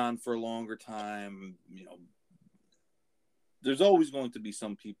on for a longer time. There's always going to be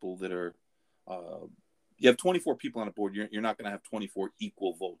some people that are. You have 24 people on a board. You're not going to have 24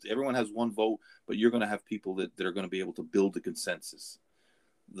 equal votes. Everyone has one vote, but you're going to have people that are going to be able to build a consensus,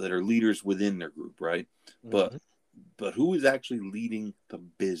 that are leaders within their group, right? Mm-hmm. But who is actually leading the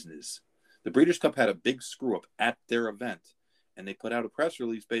business? The Breeders' Cup had a big screw up at their event, and they put out a press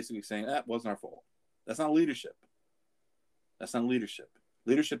release basically saying that wasn't our fault. That's not leadership. That's not leadership.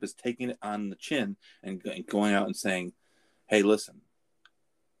 Leadership is taking it on the chin and going out and saying, hey, listen,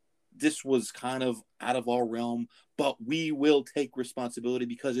 this was kind of out of our realm, but we will take responsibility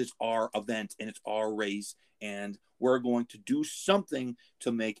because it's our event and it's our race, and we're going to do something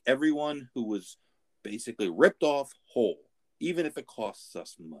to make everyone who was basically ripped off whole, even if it costs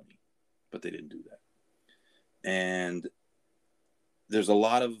us money. But they didn't do that. And there's a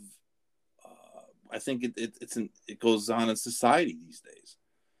lot of, I think it goes on in society these days.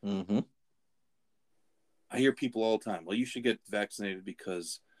 Mm-hmm. I hear people all the time, well, you should get vaccinated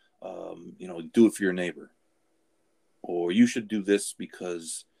because, do it for your neighbor. Or you should do this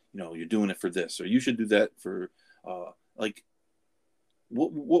because, you're doing it for this. Or you should do that for,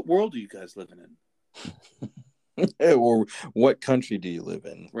 what world are you guys living in? Or what country do you live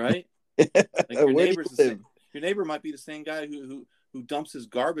in? Right? Like your neighbor might be the same guy who dumps his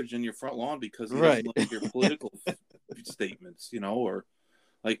garbage in your front lawn because he doesn't like your political statements, or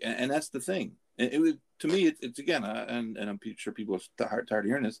like, and that's the thing. To me, it's again, and I'm sure people are tired of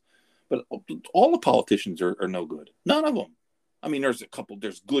hearing this, but all the politicians are no good. None of them. I mean, there's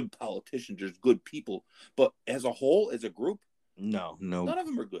good politicians, there's good people, but as a whole, as a group, No. none of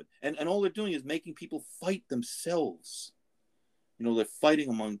them are good. And all they're doing is making people fight themselves. They're fighting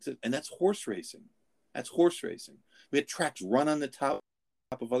and that's horse racing. That's horse racing. We had tracks run on the top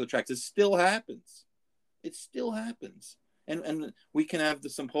of other tracks. It still happens. It still happens. And we can have the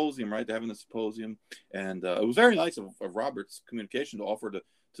symposium, right? They're having the symposium. And it was very nice of Robert's communication to offer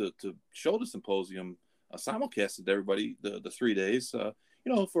to show the symposium simulcasted to everybody the 3 days,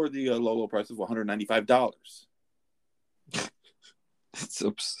 for the low price of $195. That's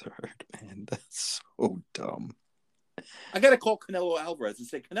absurd, man. That's so dumb. I got to call Canelo Alvarez and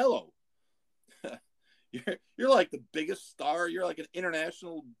say, Canelo, you're like the biggest star. You're like an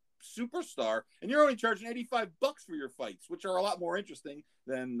international superstar, and you're only charging $85 for your fights, which are a lot more interesting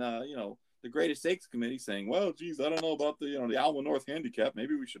than the Greatest Stakes Committee saying, well, geez, I don't know about the Alma North handicap.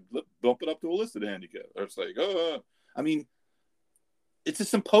 Maybe we should bump it up to a listed handicap. Or it's like, I mean, it's a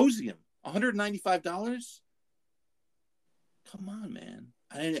symposium, $195. Come on, man.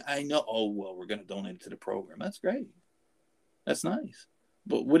 I know. Oh well, we're going to donate it to the program. That's great. That's nice.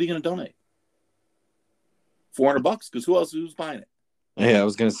 But what are you going to donate? $400? Because who's buying it? Yeah, I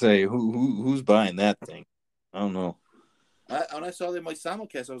was gonna say who's buying that thing? I don't know. When I saw that in my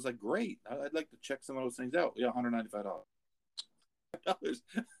simulcast, I was like, great. I'd like to check some of those things out. Yeah, $195.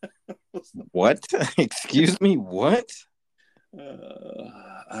 What? Excuse me, what?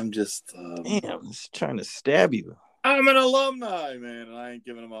 I'm just damn, I'm just trying to stab you. I'm an alumni, man, and I ain't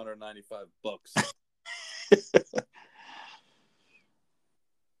giving them $195.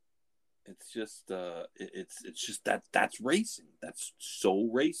 It's just it's just that's racing. That's so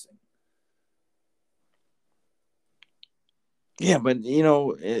racing. Yeah, but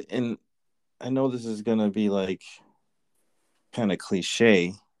and I know this is gonna be like kind of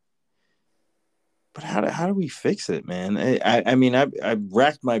cliche, but how do we fix it, man? I mean I've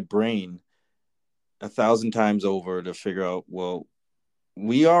racked my brain 1,000 times over to figure out. Well,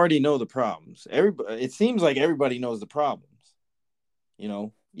 we already know the problems. It seems like everybody knows the problems.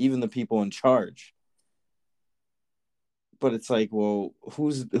 Even the people in charge. But it's like, well,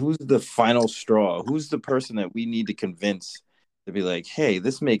 who's the final straw? Who's the person that we need to convince to be like, hey,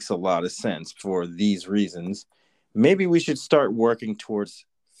 this makes a lot of sense for these reasons. Maybe we should start working towards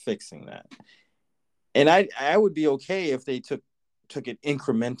fixing that. And I would be okay if they took it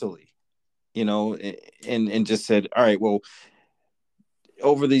incrementally, and just said, all right, well,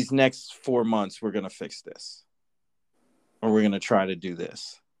 over these next 4 months, we're going to fix this. Or we're going to try to do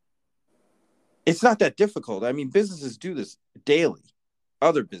this. It's not that difficult. I mean, businesses do this daily.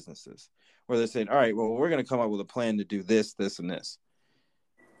 Other businesses where they're saying, all right, well, we're going to come up with a plan to do this, this, and this.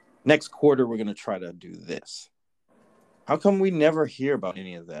 Next quarter, we're going to try to do this. How come we never hear about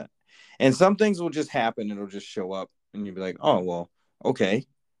any of that? And some things will just happen. It'll just show up and you'll be like, oh, well, okay.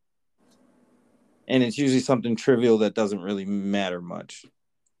 And it's usually something trivial that doesn't really matter much.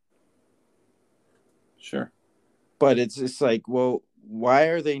 Sure. But it's like, well, why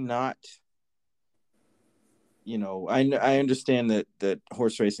are they not? I understand that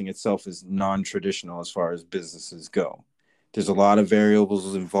horse racing itself is non-traditional as far as businesses go. There's a lot of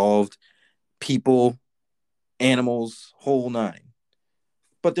variables involved, people, animals, whole nine.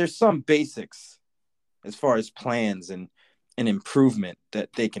 But there's some basics as far as plans and improvement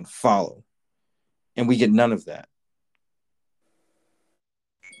that they can follow. And we get none of that.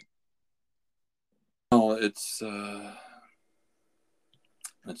 No, that's the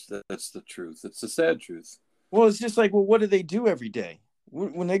truth. It's the sad truth. Well, it's just like, well, what do they do every day?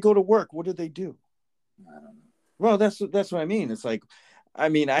 When they go to work, what do they do? I don't know. Well, that's what I mean. It's like, I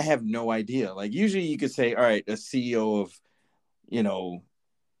mean, I have no idea. Like, usually you could say, all right, a CEO of,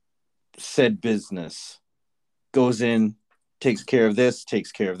 said business goes in, takes care of this,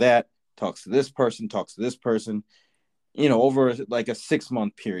 takes care of that, talks to this person, over like a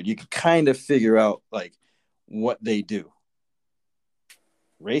 6-month period. You could kind of figure out like what they do.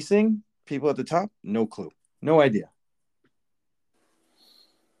 Racing, people at the top, no clue. No idea.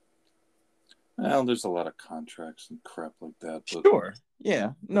 Well, there's a lot of contracts and crap like that. But sure.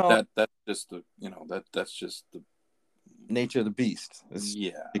 Yeah. No. That's just the that's just the nature of the beast.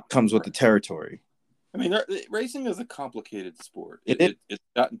 Yeah. It comes with the territory. I mean, racing is a complicated sport. It's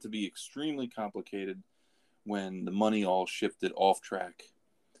gotten to be extremely complicated when the money all shifted off track,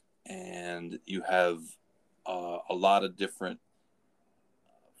 and you have a lot of different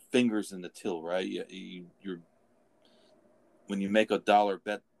fingers in the till, right? You're when you make $1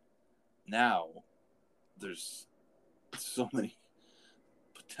 bet now, there's so many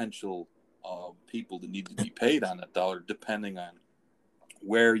potential people that need to be paid on that dollar, depending on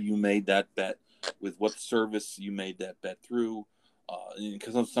where you made that bet, with what service you made that bet through,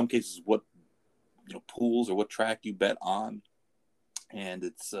 because in some cases what pools or what track you bet on, and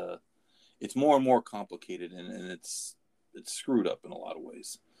it's more and more complicated, and it's screwed up in a lot of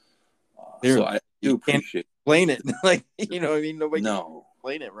ways. So I do appreciate explain it. Like, you know what I mean? Nobody can no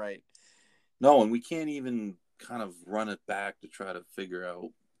explain it right. No, and we can't even kind of run it back to try to figure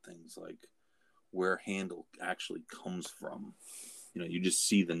out things like where handle actually comes from. You just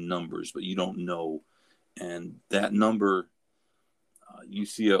see the numbers, but you don't know. And that number, you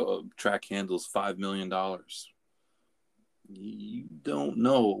see a track handles $5 million. You don't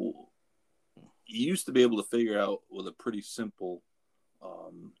know. You used to be able to figure out with a pretty simple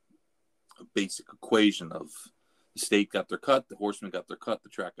basic equation of the state got their cut, the horsemen got their cut, the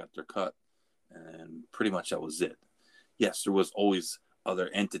track got their cut, and pretty much that was it. Yes, there was always other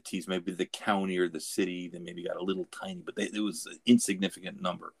entities, maybe the county or the city, they maybe got a little tiny, but it was an insignificant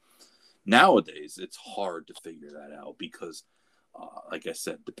number. Nowadays, it's hard to figure that out because, like I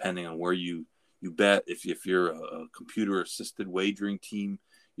said, depending on where you bet, if you're a computer-assisted wagering team,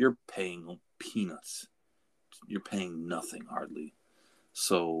 you're paying peanuts. You're paying nothing hardly.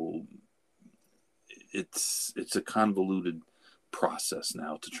 So it's a convoluted process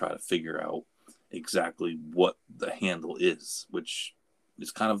now to try to figure out exactly what the handle is, which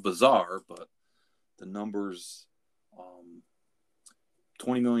is kind of bizarre, but the numbers,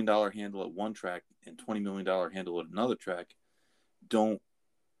 $20 million handle at one track and $20 million handle at another track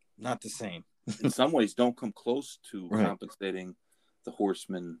not the same. In some ways don't come close to right. compensating the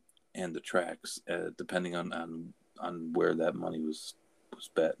horsemen and the tracks, depending on where that money was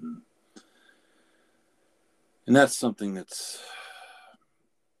bet. And that's something that's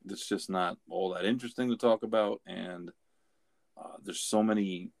just not all that interesting to talk about. And there's so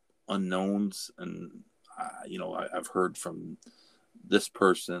many unknowns. And, I've heard from this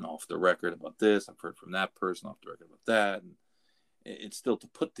person off the record about this. I've heard from that person off the record about that. And it's still to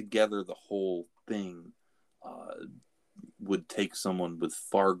put together the whole thing would take someone with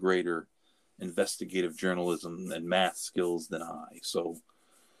far greater investigative journalism and math skills than I. So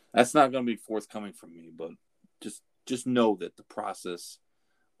that's not going to be forthcoming from me, but just know that the process,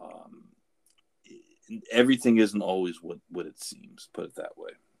 everything isn't always what it seems, put it that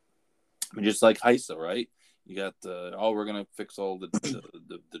way. I mean, just like HISA, right? You got we're going to fix all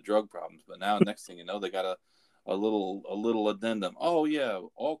the drug problems, but now next thing you know, they got a little addendum. Oh yeah,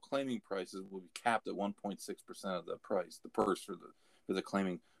 all claiming prices will be capped at 1.6% of the price. The purse for the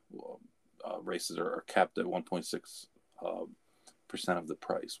claiming races are capped at 1.6% of the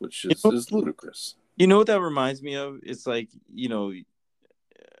price, which is ludicrous. You know what that reminds me of? It's like,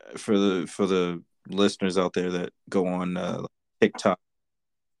 for the listeners out there that go on TikTok,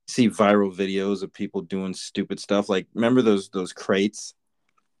 see viral videos of people doing stupid stuff. Like, remember those crates?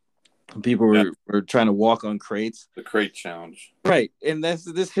 People were trying to walk on crates. The crate challenge. Right. And this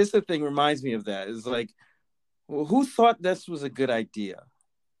HISA thing reminds me of that. It's like, well, who thought this was a good idea?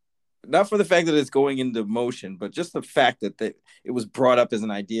 Not for the fact that it's going into motion, but just the fact that it was brought up as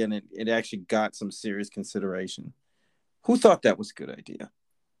an idea and it actually got some serious consideration. Who thought that was a good idea?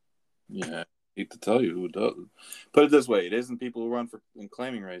 Yeah, I hate to tell you who doesn't. Put it this way, it isn't people who run in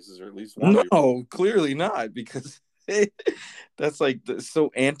claiming races, or at least one. No, clearly not, because that's like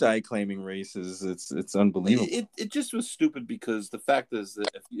so anti-claiming races. It's unbelievable. It just was stupid, because the fact is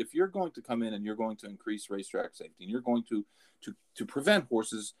that if you're going to come in and you're going to increase racetrack safety and you're going to prevent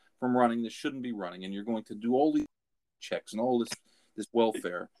horses from running that shouldn't be running, and you're going to do all these checks and all this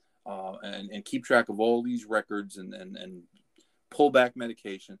welfare and keep track of all these records and pull back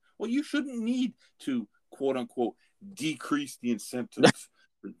medication, well, you shouldn't need to quote unquote decrease the incentives.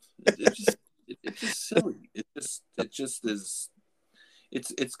 It's just silly. It just is.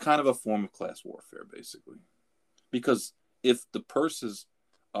 It's kind of a form of class warfare, basically, because if the purses,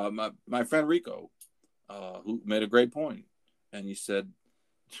 my friend Rico, who made a great point, and he said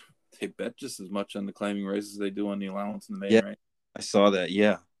they bet just as much on the claiming races as they do on the allowance and the main race. I saw that,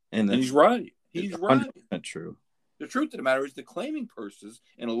 yeah, and he's right. He's 100% right. True. The truth of the matter is the claiming purses,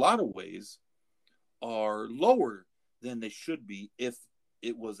 in a lot of ways, are lower than they should be if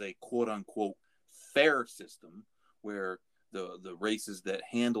it was a quote-unquote fair system where the races that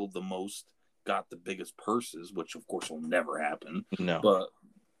handled the most got the biggest purses, which of course will never happen. No.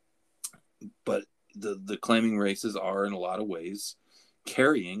 But the claiming races are in a lot of ways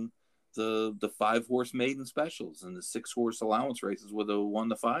carrying the 5-horse maiden specials and the 6-horse allowance races with a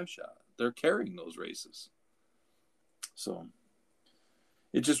 1-5 shot. They're carrying those races. So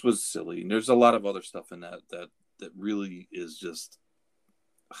it just was silly. And there's a lot of other stuff in that really is just,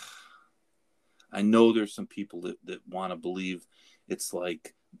 I know there's some people that want to believe it's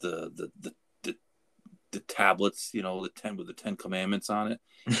like the tablets, the 10 with the 10 commandments on it.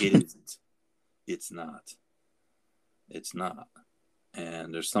 It isn't. It's not. It's not.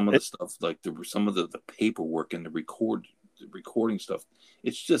 And there's some of the stuff, like some of the paperwork and the recording stuff.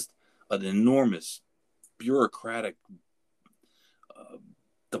 It's just an enormous bureaucratic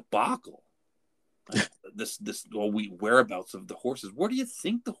debacle. This whereabouts of the horses. Where do you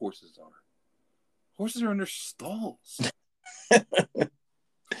think the horses are? Horses are in their stalls. Like,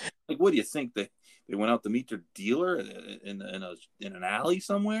 what do you think? They went out to meet their dealer in an alley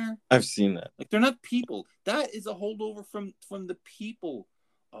somewhere? I've seen that. Like, they're not people. That is a holdover from the people.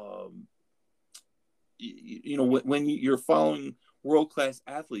 When you're following world-class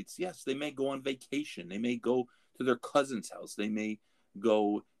athletes, yes, they may go on vacation. They may go to their cousin's house. They may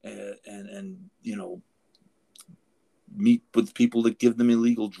go and meet with people that give them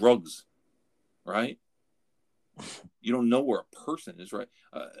illegal drugs, right? You don't know where a person is, right?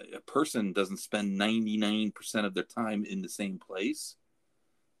 A person doesn't spend 99% of their time in the same place.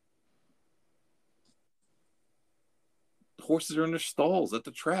 Horses are in their stalls at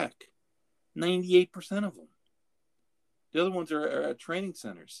the track. 98% of them. The other ones are at training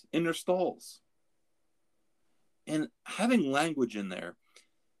centers in their stalls. And having language in there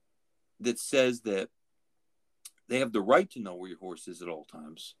that says that they have the right to know where your horse is at all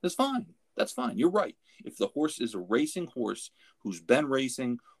times, that's fine. That's fine. You're right. If the horse is a racing horse who's been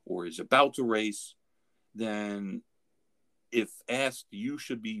racing or is about to race, then if asked, you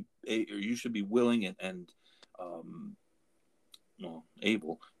should be willing and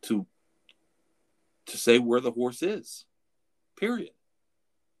able to say where the horse is. Period.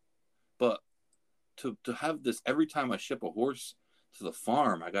 But to have this every time I ship a horse to the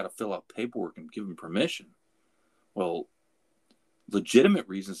farm, I got to fill out paperwork and give them permission. Well, legitimate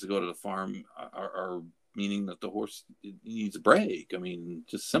reasons to go to the farm are meaning that the horse needs a break. I mean,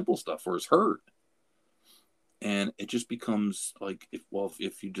 just simple stuff, or is hurt. And it just becomes like,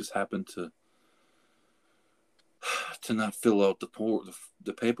 if you just happen to not fill out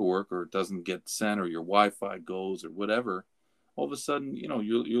the paperwork, or it doesn't get sent, or your Wi-Fi goes, or whatever, all of a sudden,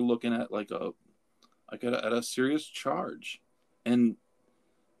 you're looking at like at a serious charge. And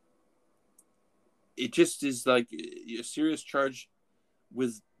it just is like a serious charge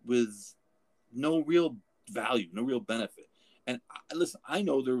with no real value, no real benefit. And listen, I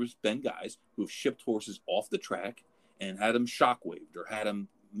know there's been guys who have shipped horses off the track and had them shockwaved, or had them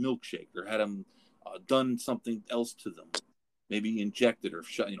milkshaked, or had them done something else to them, maybe injected, or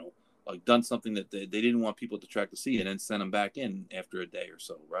like done something that they didn't want people at the track to see, and then send them back in after a day or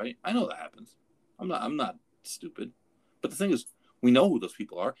so, right? I know that happens. I'm not stupid. But the thing is, we know who those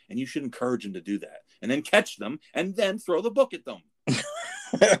people are, and you should encourage them to do that, and then catch them, and then throw the book at them.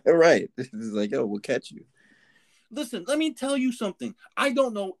 Right. It's like, oh, we'll catch you. Listen, let me tell you something. I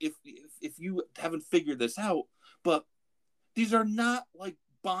don't know if you haven't figured this out, but these are not like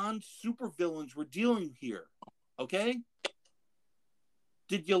Bond supervillains we're dealing here. Okay?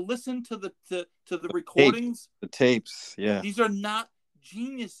 Did you listen to the recordings? The tapes, yeah. These are not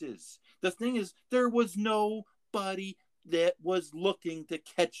geniuses. The thing is, there was nobody that was looking to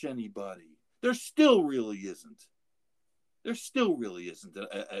catch anybody. There still really isn't. There still really isn't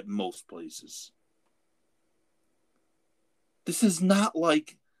at most places. This is not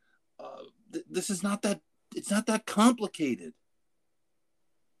like, this is not that, it's not that complicated.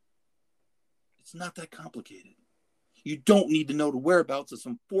 It's not that complicated. You don't need to know the whereabouts of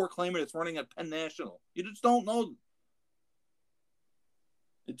some four-claimer that's running at Penn National. You just don't know.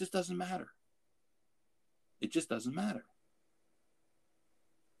 It just doesn't matter. It just doesn't matter.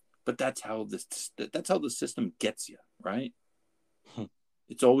 But that's how the system gets you, right?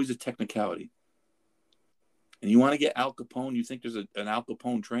 It's always a technicality. And you want to get Al Capone? You think there's an Al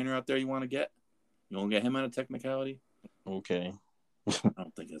Capone trainer out there you want to get? You want to get him on a technicality? Okay. I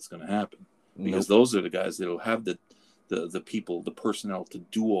don't think that's going to happen. Because those are the guys that will have the people, the personnel to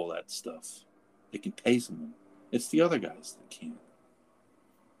do all that stuff. They can pay someone. It's the other guys that can't.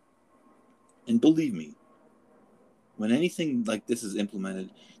 And believe me, when anything like this is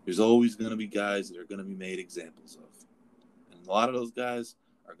implemented, there's always going to be guys that are going to be made examples of. And a lot of those guys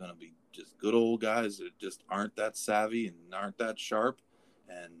are going to be just good old guys that just aren't that savvy and aren't that sharp,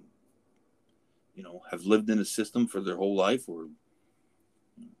 and have lived in a system for their whole life, or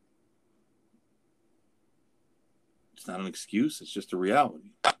it's not an excuse, it's just a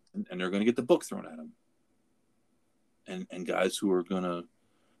reality. And they're going to get the book thrown at them. And guys who are going to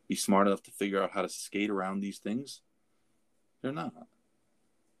be smart enough to figure out how to skate around these things, they're not.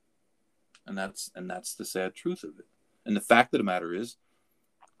 And that's the sad truth of it. And the fact of the matter is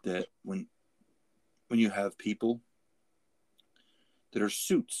that when you have people that are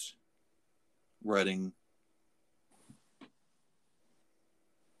suits writing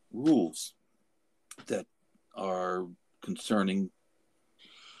rules that are concerning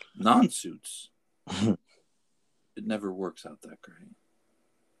non-suits, it never works out that great.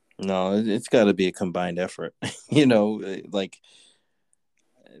 No, it's got to be a combined effort. Like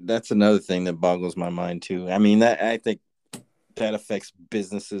that's another thing that boggles my mind too. I mean, I think that affects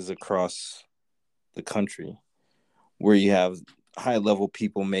businesses across the country, where you have high level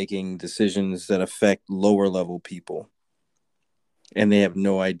people making decisions that affect lower level people, and they have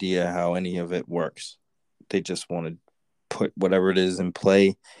no idea how any of it works. They just want to put whatever it is in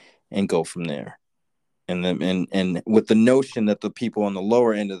play and go from there. And with the notion that the people on the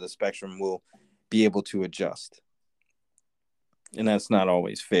lower end of the spectrum will be able to adjust. And that's not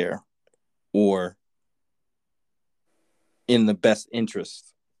always fair or in the best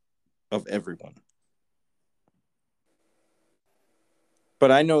interest of everyone.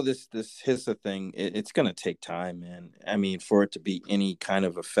 But I know this HISA thing, it's going to take time, man. I mean, for it to be any kind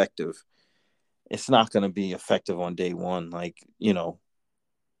of effective, it's not going to be effective on day one. Like,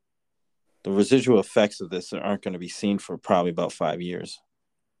 the residual effects of this aren't going to be seen for probably about 5 years.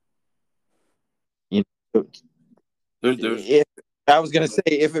 If, I was going to say,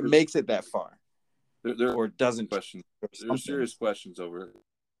 if it makes it that far, or doesn't. There are serious questions over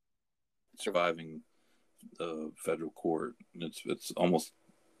surviving the federal court. It's almost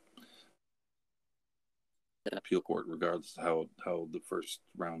an appeal court, regardless of how the first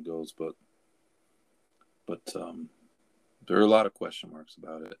round goes. But there are a lot of question marks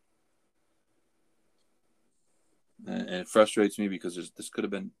about it. And it frustrates me because this could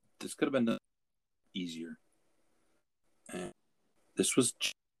have been done easier. And this was,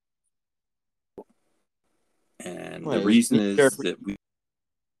 and the reason is that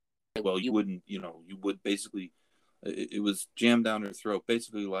you would basically, it was jammed down their throat,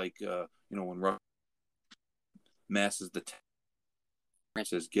 basically like when Russia masses the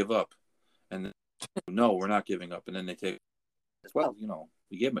says give up, and then, no, we're not giving up, and then they take, well,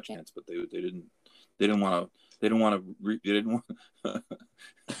 we gave them a chance, but they didn't want to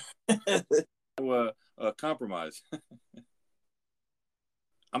compromise.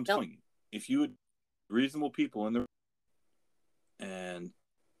 I'm telling you, if you had reasonable people in the and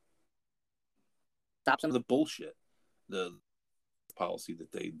stop some of the bullshit, the policy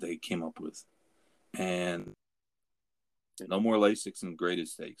that they came up with, and no more LASIKs and graded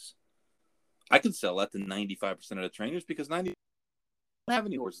stakes. I could sell that to 95% of the trainers because 90% don't have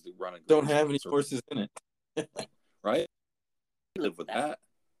any horses that run. Don't have any horses in it. Right? Live with that.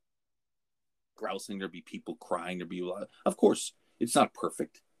 Grousing, there'd be people crying, there'd be a lot. Of course, it's not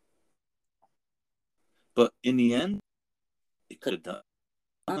perfect. But in the end, it could have done.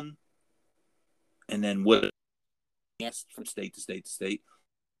 And then what from state to state to state.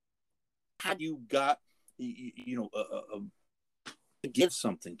 Had you got, give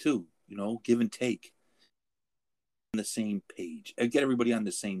something too, give and take on the same page and get everybody on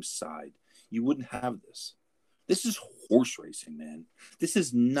the same side, you wouldn't have this. This is horse racing, man. This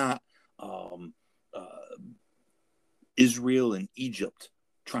is not Israel and Egypt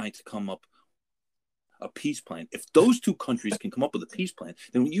trying to come up a peace plan. If those two countries can come up with a peace plan,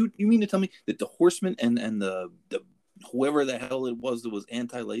 then you mean to tell me that the horsemen and the whoever the hell it was that was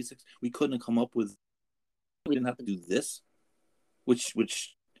anti-LASIK, we couldn't come up with, we didn't have to do this, which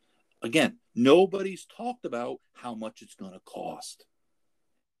again, nobody's talked about how much it's going to cost.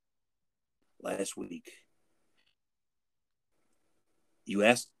 Last week, you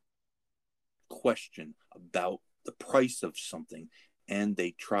asked a question about the price of something, and they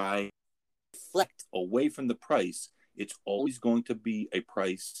try to deflect away from the price. It's always going to be a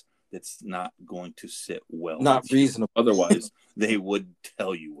price that's not going to sit well. Not reasonable. Otherwise, they would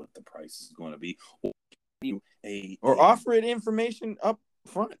tell you what the price is going to be, or offer it information up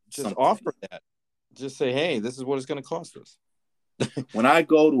front. Just something. Offer that. Just say, hey, this is what it's going to cost us. When I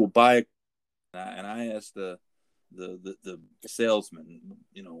go to buy, and I ask the salesman,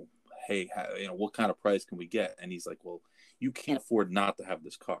 hey, what kind of price can we get? And he's like, well, you can't afford not to have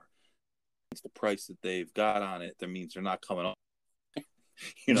this car. It's the price that they've got on it. That means they're not coming on.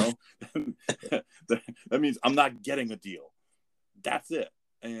 That means I'm not getting a deal. That's it.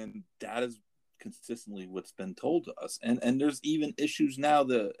 And that is consistently what's been told to us. And there's even issues now.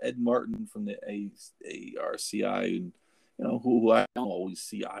 The Ed Martin from the ARCI, and who I don't always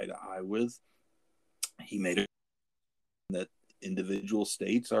see eye to eye with, he made it that individual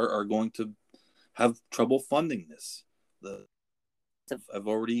states are going to have trouble funding this. I've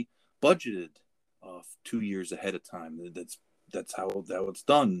already budgeted 2 years ahead of time. That's how it's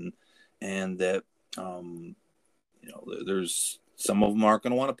done, and that there's some of them aren't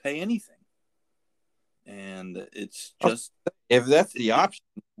going to want to pay anything, and it's just if that's the option,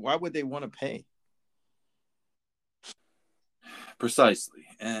 why would they want to pay? Precisely,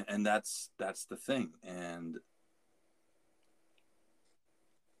 and that's the thing, and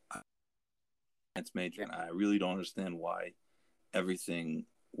it's major, and I really don't understand why everything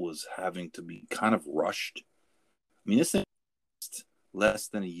was having to be kind of rushed. I mean, this thing was less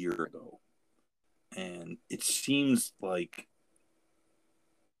than a year ago, and it seems like,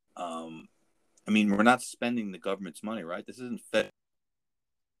 I mean, we're not spending the government's money, right? This isn't fed.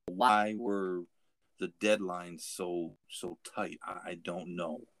 Why were the deadlines so tight? I don't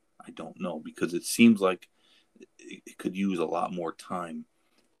know. I don't know, because it seems like it could use a lot more time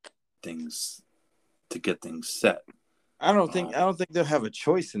to get things set. I don't think they'll have a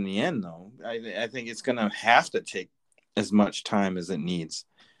choice in the end, though. I think it's gonna have to take as much time as it needs.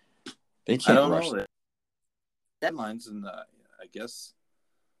 They can't I don't rush know. Deadlines, and I guess,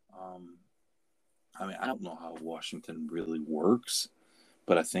 I mean, I don't know how Washington really works,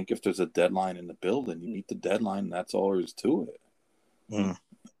 but I think if there's a deadline in the building, you meet the deadline. That's all there is to it. Mm.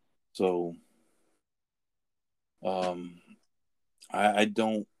 So, I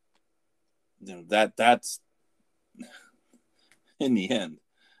don't, that's in the end,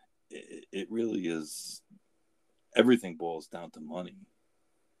 it really is. Everything boils down to money.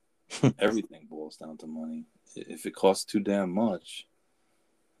 Everything boils down to money. If it costs too damn much,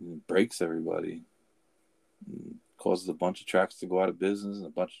 it breaks everybody. It causes a bunch of tracks to go out of business and a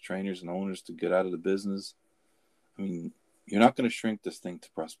bunch of trainers and owners to get out of the business. I mean, you're not going to shrink this thing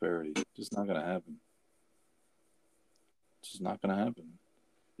to prosperity. It's just not going to happen. It's just not going to happen.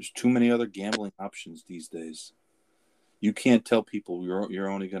 There's too many other gambling options these days. You can't tell people you're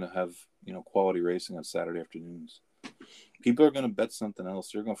only going to have, quality racing on Saturday afternoons. People are going to bet something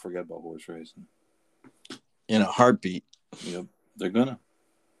else. They're going to forget about horse racing. In a heartbeat. Yep, they're going to.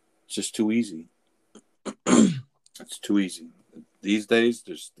 It's just too easy. It's too easy. These days,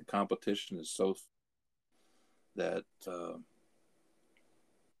 the competition is so that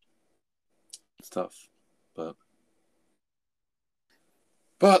it's tough. But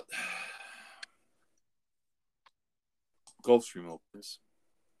Gulfstream opens,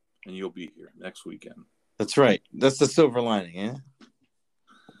 and you'll be here next weekend. That's right. That's the silver lining, yeah?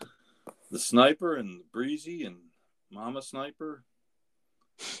 The Sniper and Breezy and Mama Sniper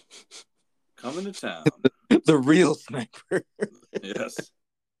coming to town. The real Sniper. Yes.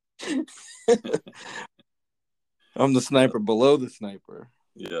 I'm the sniper below the sniper.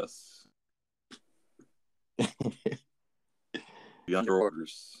 Yes. Be under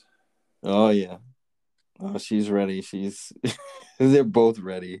orders. Oh, yeah. Oh, she's ready. They're both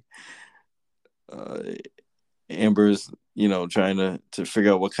ready. Amber's, trying to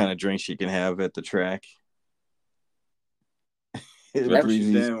figure out what kind of drink she can have at the track. Whatever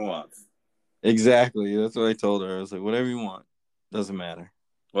she damn wants. Exactly. That's what I told her. I was like, whatever you want. Doesn't matter.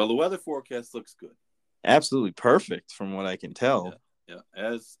 Well, the weather forecast looks good. Absolutely perfect from what I can tell. Yeah.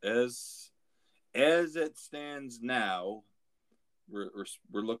 As it stands now, we're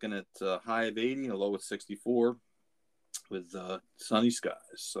looking at a high of 80 and a low of 64 with sunny skies.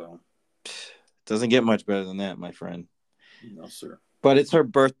 So doesn't get much better than that, my friend. No, sir. But it's her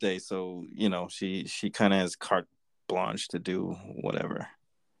birthday, so she kind of has carte blanche to do whatever.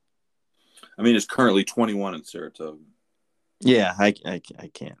 I mean, it's currently 21 in Saratoga. Yeah, I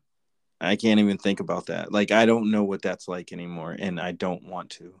can't. I can't even think about that. Like, I don't know what that's like anymore, and I don't want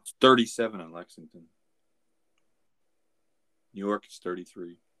to. It's 37 in Lexington. New York is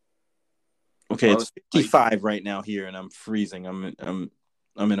 33. Okay, it's 55 right now here, and I'm freezing. I'm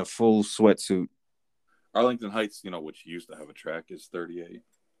in a full sweatsuit. Arlington Heights, which used to have a track, is 38.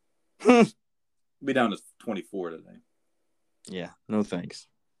 We'll be down to 24 today. Yeah, no thanks.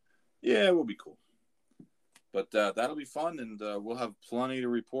 Yeah, we'll be cool. But that'll be fun, and we'll have plenty to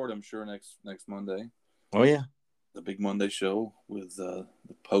report, I'm sure, next Monday. Oh, yeah. The big Monday show with the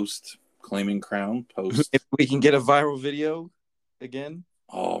post claiming crown. Post. If we can get a viral video again.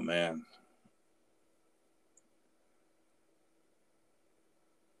 Oh, man.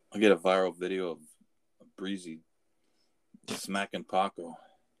 I'll get a viral video of Breezy smacking Paco.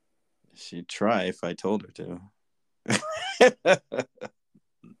 She'd try if I told her to.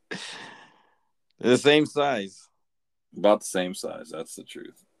 The same size. About the same size. That's the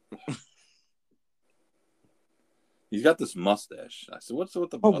truth. He's got this mustache. I said, what's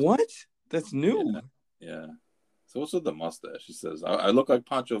with the mustache? Oh, what? That's new. Yeah. So what's with the mustache? He says, I look like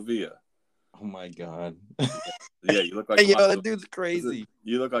Pancho Villa. Oh, my God. Yeah, you look like Pancho. That dude's crazy.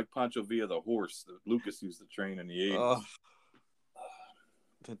 You look like Pancho Villa, the horse that Lucas used to train in the 80s. Oh,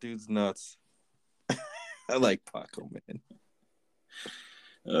 that dude's nuts. I like Paco, man.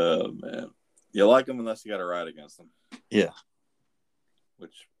 Oh, man. You like them unless you got to ride against them. Yeah.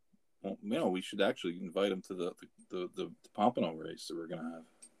 Which, well, we should actually invite him to the Pompano race that we're going to have.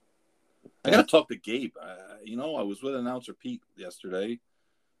 I got to talk to Gabe. I was with announcer Pete yesterday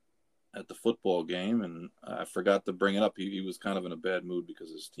at the football game, and I forgot to bring it up. He was kind of in a bad mood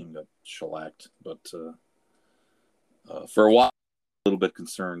because his team got shellacked. But for a while, a little bit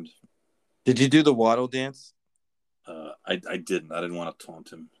concerned. Did you do the waddle dance? I didn't. I didn't want to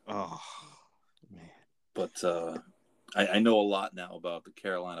taunt him. Oh, man. But I know a lot now about the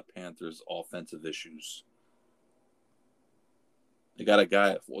Carolina Panthers' offensive issues. They got a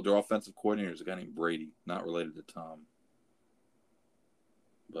guy, their offensive coordinator is a guy named Brady, not related to Tom.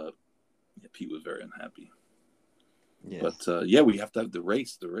 But yeah, Pete was very unhappy. Yeah. But we have to have the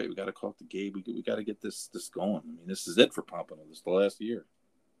race. We got to call up to Gabe. We got to get this going. I mean, this is it for Pompano. This is the last year.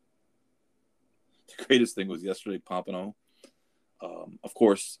 The greatest thing was yesterday, Pompano. Of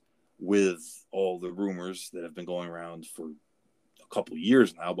course, with all the rumors that have been going around for a couple of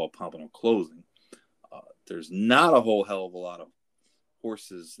years now about Pompano closing, there's not a whole hell of a lot of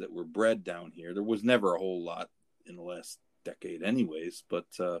horses that were bred down here. There was never a whole lot in the last decade anyways, but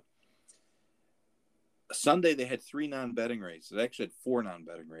Sunday they had 3 non-betting races. They actually had 4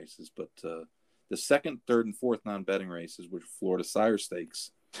 non-betting races, but the second, third, and fourth non-betting races were Florida Sire Stakes.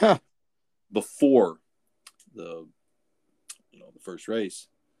 Before the first race,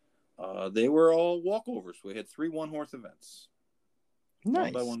 they were all walkovers. We had 3 one-horse events.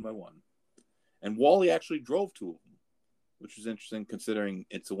 Nice. One by one. And Wally actually drove 2 of them, which is interesting considering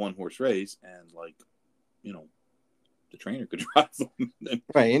it's a one-horse race and, the trainer could drive them.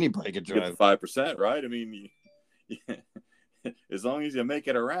 Right, anybody could drive. 5%, right? I mean, as long as you make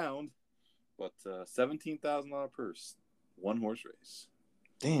it around. But $17,000 purse, one-horse race.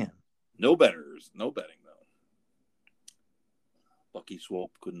 Damn. No bettors, no betting, though. Bucky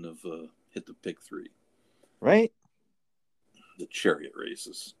Swope couldn't have hit the pick 3. Right? The chariot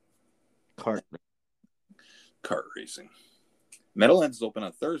races. Kart racing. Meadowlands is open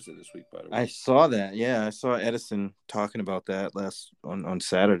on Thursday this week, by the way. I saw that. Yeah, I saw Edison talking about that on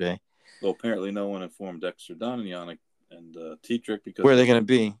Saturday. Though apparently no one informed Dexter Dunn and Yannick and Tetrick because... Where are they going to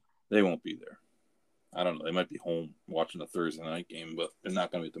be? They won't be there. I don't know. They might be home watching a Thursday night game, but they're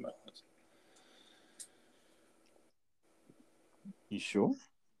not going to be at the Meadowlands. You sure?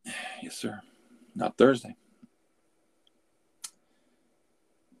 Yes, sir. Not Thursday.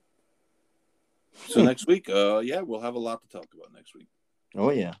 So next week, we'll have a lot to talk about next week. Oh,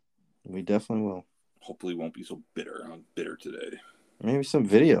 yeah. We definitely will. Hopefully, we won't be so bitter. I'm bitter today. Maybe some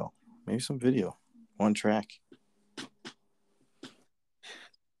video. One track.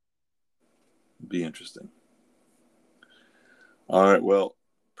 Be interesting. All right. Well,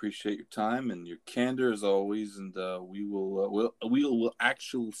 appreciate your time and your candor as always, and we will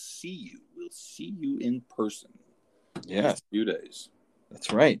actually see you. We'll see you in person. Yeah, in a few days.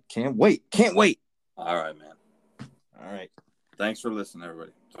 That's right. Can't wait. All right, man. All right. Thanks for listening,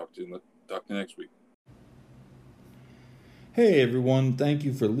 everybody. Talk to you next week. Hey, everyone. Thank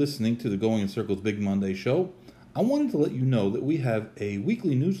you for listening to the Going in Circles Big Monday show. I wanted to let you know that we have a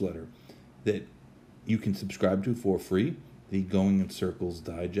weekly newsletter that you can subscribe to for free, the Going in Circles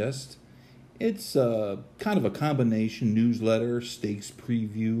Digest. It's kind of a combination newsletter, stakes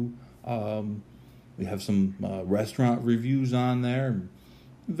preview. We have some restaurant reviews on there,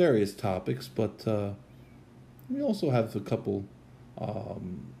 various topics, but we also have a couple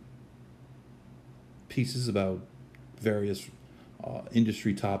pieces about various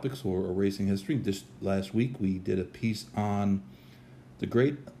industry topics or racing history. This last week we did a piece on the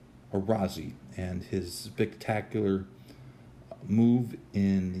great Arazi and his spectacular move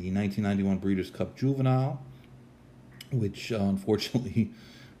in the 1991 Breeders' Cup Juvenile, which unfortunately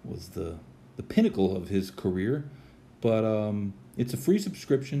was the pinnacle of his career. But it's a free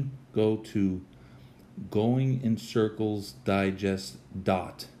subscription. Go to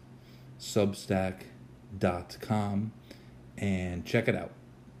goingincircles.substack.com and check it out.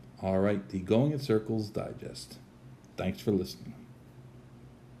 All right, the Going in Circles Digest. Thanks for listening.